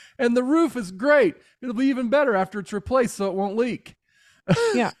 And the roof is great. It'll be even better after it's replaced so it won't leak."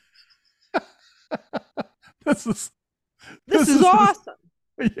 Yeah. This is awesome.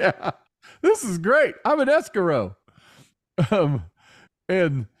 Yeah. This is great. I'm an escrow.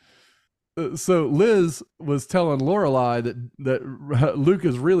 And so Liz was telling Lorelai that Luke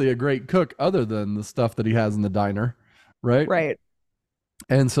is really a great cook other than the stuff that he has in the diner, right? Right.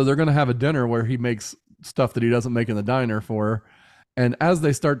 And so they're going to have a dinner where he makes stuff that he doesn't make in the diner for her. And as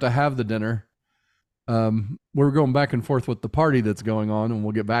they start to have the dinner, we're going back and forth with the party that's going on, and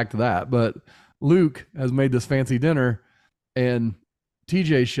we'll get back to that. But Luke has made this fancy dinner, and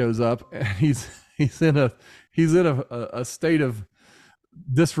TJ shows up, and he's in a state of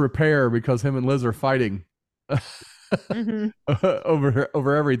disrepair because him and Liz are fighting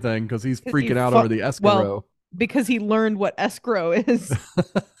over everything because he's freaking out over the escrow. Well, because he learned what escrow is.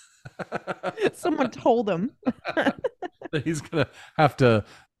 Someone told him that he's gonna have to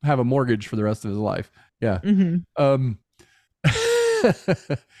have a mortgage for the rest of his life. Yeah.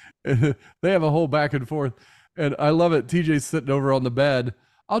 They have a whole back and forth. And I love it. TJ's sitting over on the bed.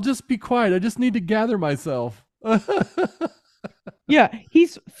 I'll just be quiet. I just need to gather myself. Yeah,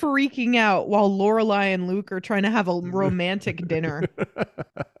 he's freaking out while Lorelai and Luke are trying to have a romantic dinner.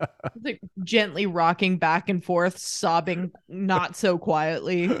 Like gently rocking back and forth, sobbing not so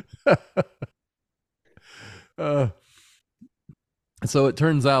quietly. uh, so it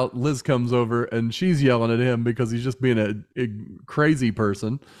turns out Liz comes over and she's yelling at him because he's just being a crazy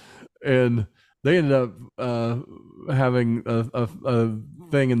person. And they ended up having a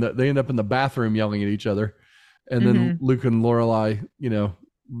thing, and they end up in the bathroom yelling at each other. And then Luke and Lorelai,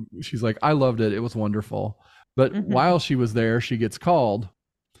 she's like, I loved it. It was wonderful. But while she was there, she gets called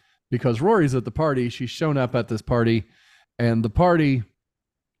because Rory's at the party. She's shown up at this party, and the party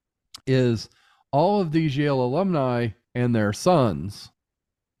is all of these Yale alumni and their sons.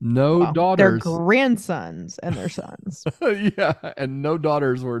 No daughters. Their grandsons and their sons. Yeah, and no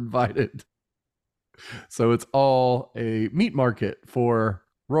daughters were invited. So it's all a meat market for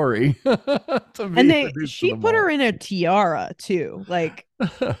Rory. She put her in a tiara too. Like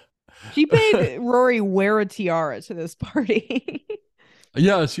she made Rory wear a tiara to this party.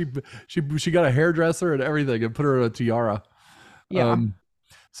 Yeah, she got a hairdresser and everything and put her in a tiara. Yeah.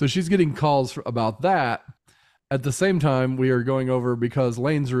 So she's getting calls about that. At the same time, we are going over because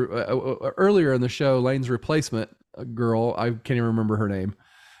Lane's earlier in the show, Lane's replacement girl, I can't even remember her name.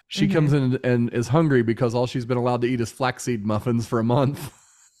 She comes in and is hungry because all she's been allowed to eat is flaxseed muffins for a month.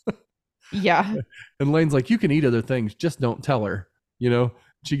 Yeah. And Lane's like, you can eat other things, just don't tell her.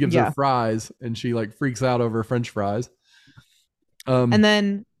 She gives her fries and she like freaks out over French fries. And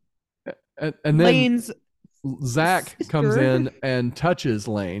then Lane's Zach comes in and touches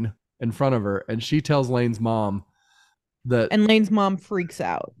Lane in front of her, and she tells Lane's mom that, and Lane's mom freaks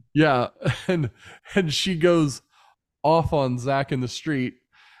out. Yeah, and she goes off on Zach in the street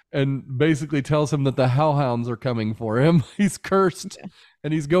and basically tells him that the hellhounds are coming for him. He's cursed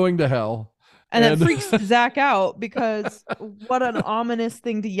and he's going to hell. And that freaks Zach out because what an ominous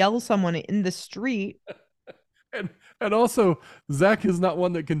thing to yell someone in the street. And also, Zach is not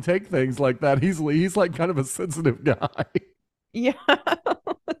one that can take things like that easily. He's like kind of a sensitive guy. Yeah.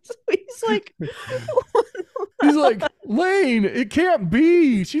 So he's like, Lane, it can't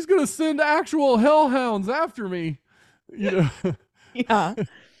be. She's going to send actual hellhounds after me. Yeah.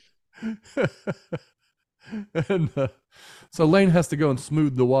 And so Lane has to go and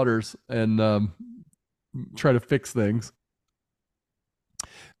smooth the waters and try to fix things.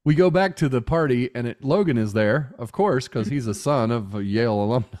 We go back to the party, and Logan is there, of course, because he's a son of a Yale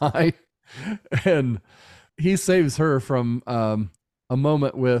alumni. And he saves her from a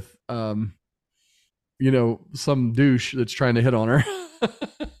moment with, some douche that's trying to hit on her.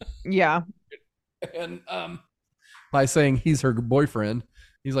 Yeah. And by saying he's her boyfriend,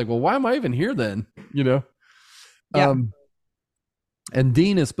 he's like, well, why am I even here then? Yeah. And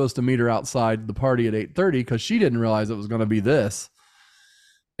Dean is supposed to meet her outside the party at 8:30 because she didn't realize it was going to be this.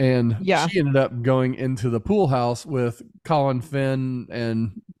 And she ended up going into the pool house with Colin, Finn,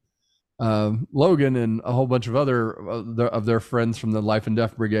 and Logan, and a whole bunch of other of their friends from the Life and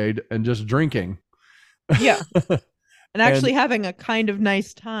Death Brigade, and just drinking. Yeah. And actually having a kind of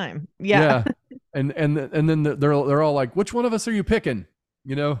nice time. Yeah. And then they're all like, which one of us are you picking?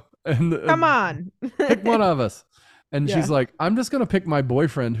 And come on. Pick one of us. And she's like, I'm just going to pick my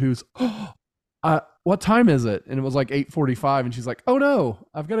boyfriend who's what time is it? And it was like 8:45, and she's like, oh no,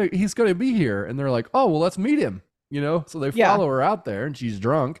 he's going to be here. And they're like, oh, well, let's meet him, so they follow her out there, and she's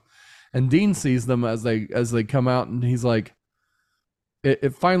drunk, and Dean sees them as they come out, and he's like,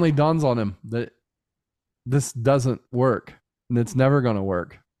 it finally dawns on him that this doesn't work, and it's never going to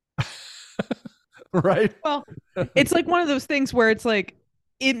work. Right? Well, it's like one of those things where it's like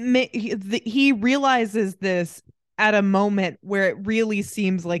he realizes this at a moment where it really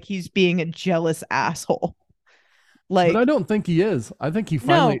seems like he's being a jealous asshole. Like, but I don't think he is. I think it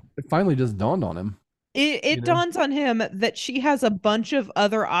finally just dawned on him. It dawns on him that she has a bunch of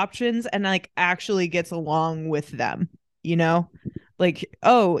other options and like actually gets along with them, like,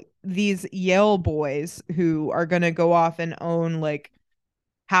 oh, these Yale boys who are going to go off and own like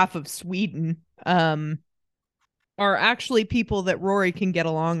half of Sweden, are actually people that Rory can get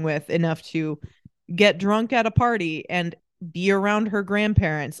along with enough to get drunk at a party and be around her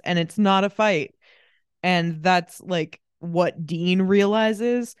grandparents, and it's not a fight. And that's like what Dean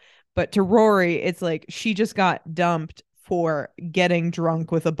realizes. But to Rory, it's like she just got dumped for getting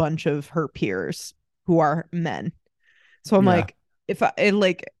drunk with a bunch of her peers who are men. So I'm like,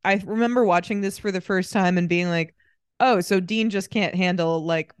 I remember watching this for the first time and being like, oh, so Dean just can't handle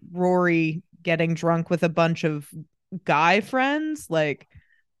like Rory getting drunk with a bunch of guy friends, like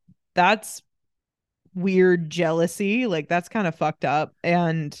that's weird jealousy. Like that's kind of fucked up.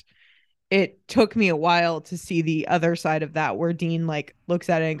 And it took me a while to see the other side of that where Dean like looks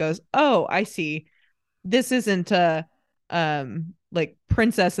at it and goes, "Oh, I see. This isn't a like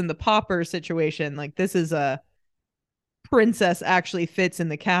princess and the pauper situation. Like this is a princess actually fits in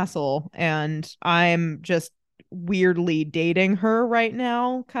the castle and I'm just weirdly dating her right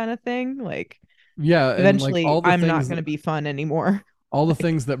now kind of thing. Like Yeah, and like eventually I'm not going to be fun anymore." all the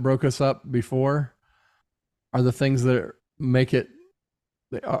things that broke us up before are the things that make it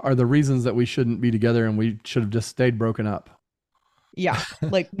are the reasons that we shouldn't be together and we should have just stayed broken up. Yeah.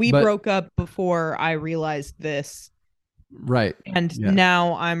 Like we But broke up before I realized this. right. And Yeah.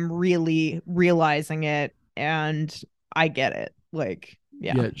 now I'm really realizing it and I get it. Like,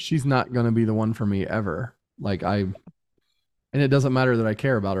 yeah. She's not going to be the one for me ever. Like and it doesn't matter that I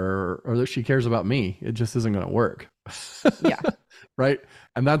care about her or that she cares about me. It just isn't going to work. Yeah. Right.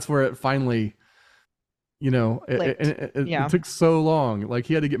 And that's where it finally, it took so long. Like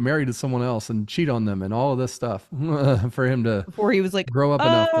he had to get married to someone else and cheat on them and all of this stuff for him to before he was like, grow up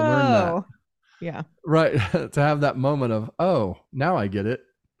enough to learn that. Yeah. Right. To have that moment of, oh, now I get it.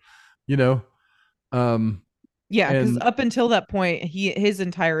 Yeah, because up until that point, his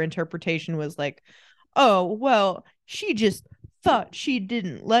entire interpretation was like, oh, well, she just thought she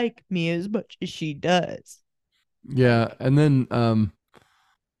didn't like me as much as she does. Yeah, and then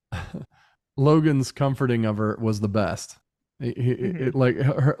Logan's comforting of her was the best.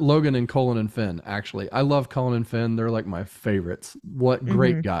 Logan and Colin and Finn, actually. I love Colin and Finn. They're like my favorites. What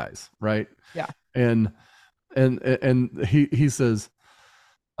great guys, right? Yeah. And he says,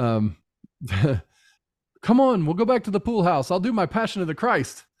 come on, we'll go back to the pool house. I'll do my Passion of the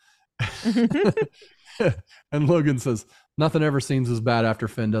Christ. And Logan says, nothing ever seems as bad after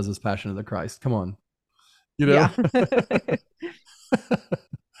Finn does his Passion of the Christ. Come on. Yeah.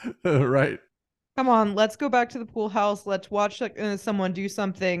 Right. Come on, let's go back to the pool house. Let's watch someone do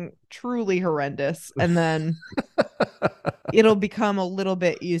something truly horrendous. And then it'll become a little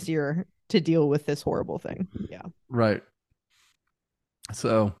bit easier to deal with this horrible thing. Yeah. Right.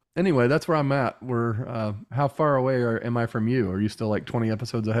 So anyway, that's where I'm at. We're how far away am I from you? Are you still like 20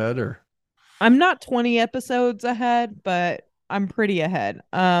 episodes ahead or? I'm not 20 episodes ahead, but I'm pretty ahead.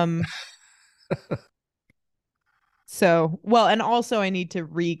 So, well, and also I need to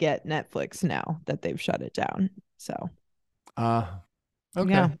re-get Netflix now that they've shut it down. So. Okay.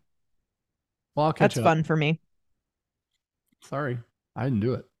 Yeah. Well, I'll catch up. That's fun for me. Sorry, I didn't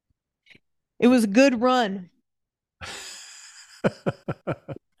do it. It was a good run. A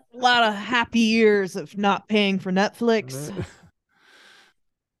lot of happy years of not paying for Netflix. I'm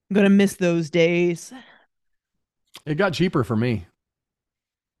going to miss those days. It got cheaper for me.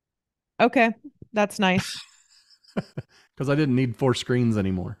 Okay. That's nice. Because I didn't need 4 screens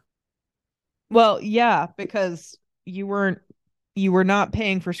anymore. Well, yeah, because you were not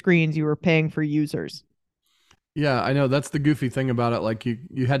paying for screens, you were paying for users. Yeah, I know. That's the goofy thing about it. Like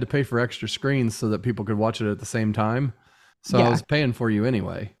you had to pay for extra screens so that people could watch it at the same time. So I was paying for you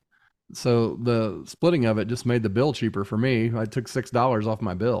anyway. So the splitting of it just made the bill cheaper for me. I took $6 off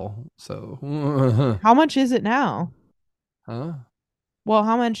my bill. So how much is it now? Huh? Well,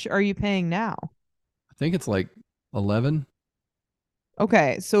 how much are you paying now? I think it's like 11.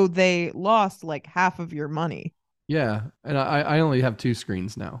 Okay, so they lost like half of your money. Yeah, and I only have 2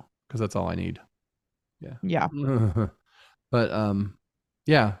 screens now because that's all I need. Yeah. Yeah. But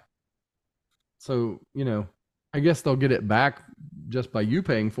yeah. So, I guess they'll get it back just by you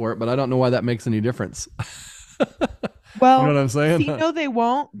paying for it, but I don't know why that makes any difference. Well, you know what I'm saying? No, they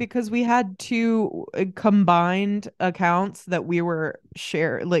won't, because we had 2 combined accounts that we were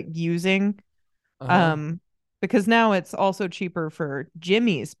using. Because now it's also cheaper for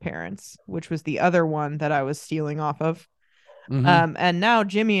Jimmy's parents, which was the other one that I was stealing off of. Mm-hmm. And now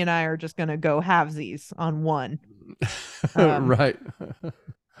Jimmy and I are just going to go halvesies on one. Right.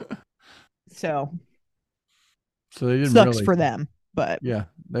 So they didn't sucks for them, but yeah,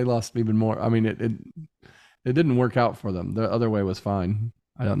 they lost even more. I mean, it didn't work out for them. The other way was fine.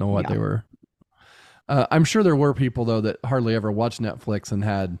 I don't know what they were. I'm sure there were people though that hardly ever watched Netflix and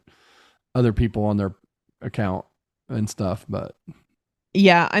had other people on their account and stuff, but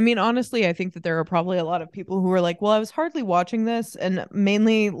yeah, I mean, honestly, I think that there are probably a lot of people who were like, well, I was hardly watching this, and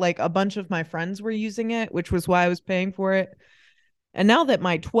mainly like a bunch of my friends were using it, which was why I was paying for it. And now that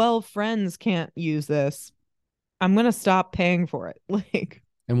my 12 friends can't use this, I'm gonna stop paying for it.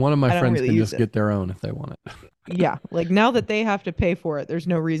 And one of my friends can just get their own if they want it. Yeah, like now that they have to pay for it, there's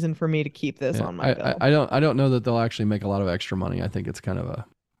no reason for me to keep this on my bill. I don't know that they'll actually make a lot of extra money. I think it's kind of a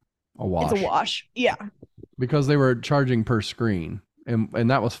wash. It's a wash. Yeah. because they were charging per screen, and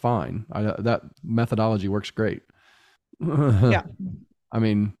that was fine. That methodology works great. Yeah. I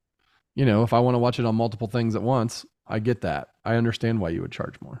mean, you know, if I want to watch it on multiple things at once, I get that. I understand why you would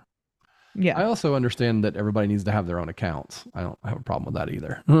charge more. Yeah. I also understand that everybody needs to have their own accounts. I don't have a problem with that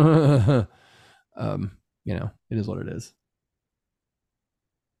either. You know, it is what it is.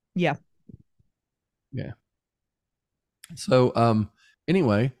 Yeah. Yeah. So,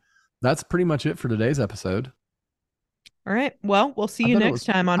 anyway, that's pretty much it for today's episode. All right. Well, we'll see I you thought it next was-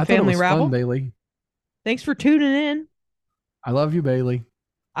 time I on thought it Family was Rabble. fun, Bailey. Thanks for tuning in. I love you, Bailey.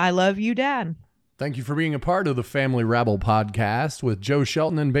 I love you, Dad. Thank you for being a part of the Family Rabble podcast with Joe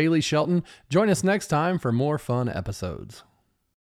Shelton and Bailey Shelton. Join us next time for more fun episodes.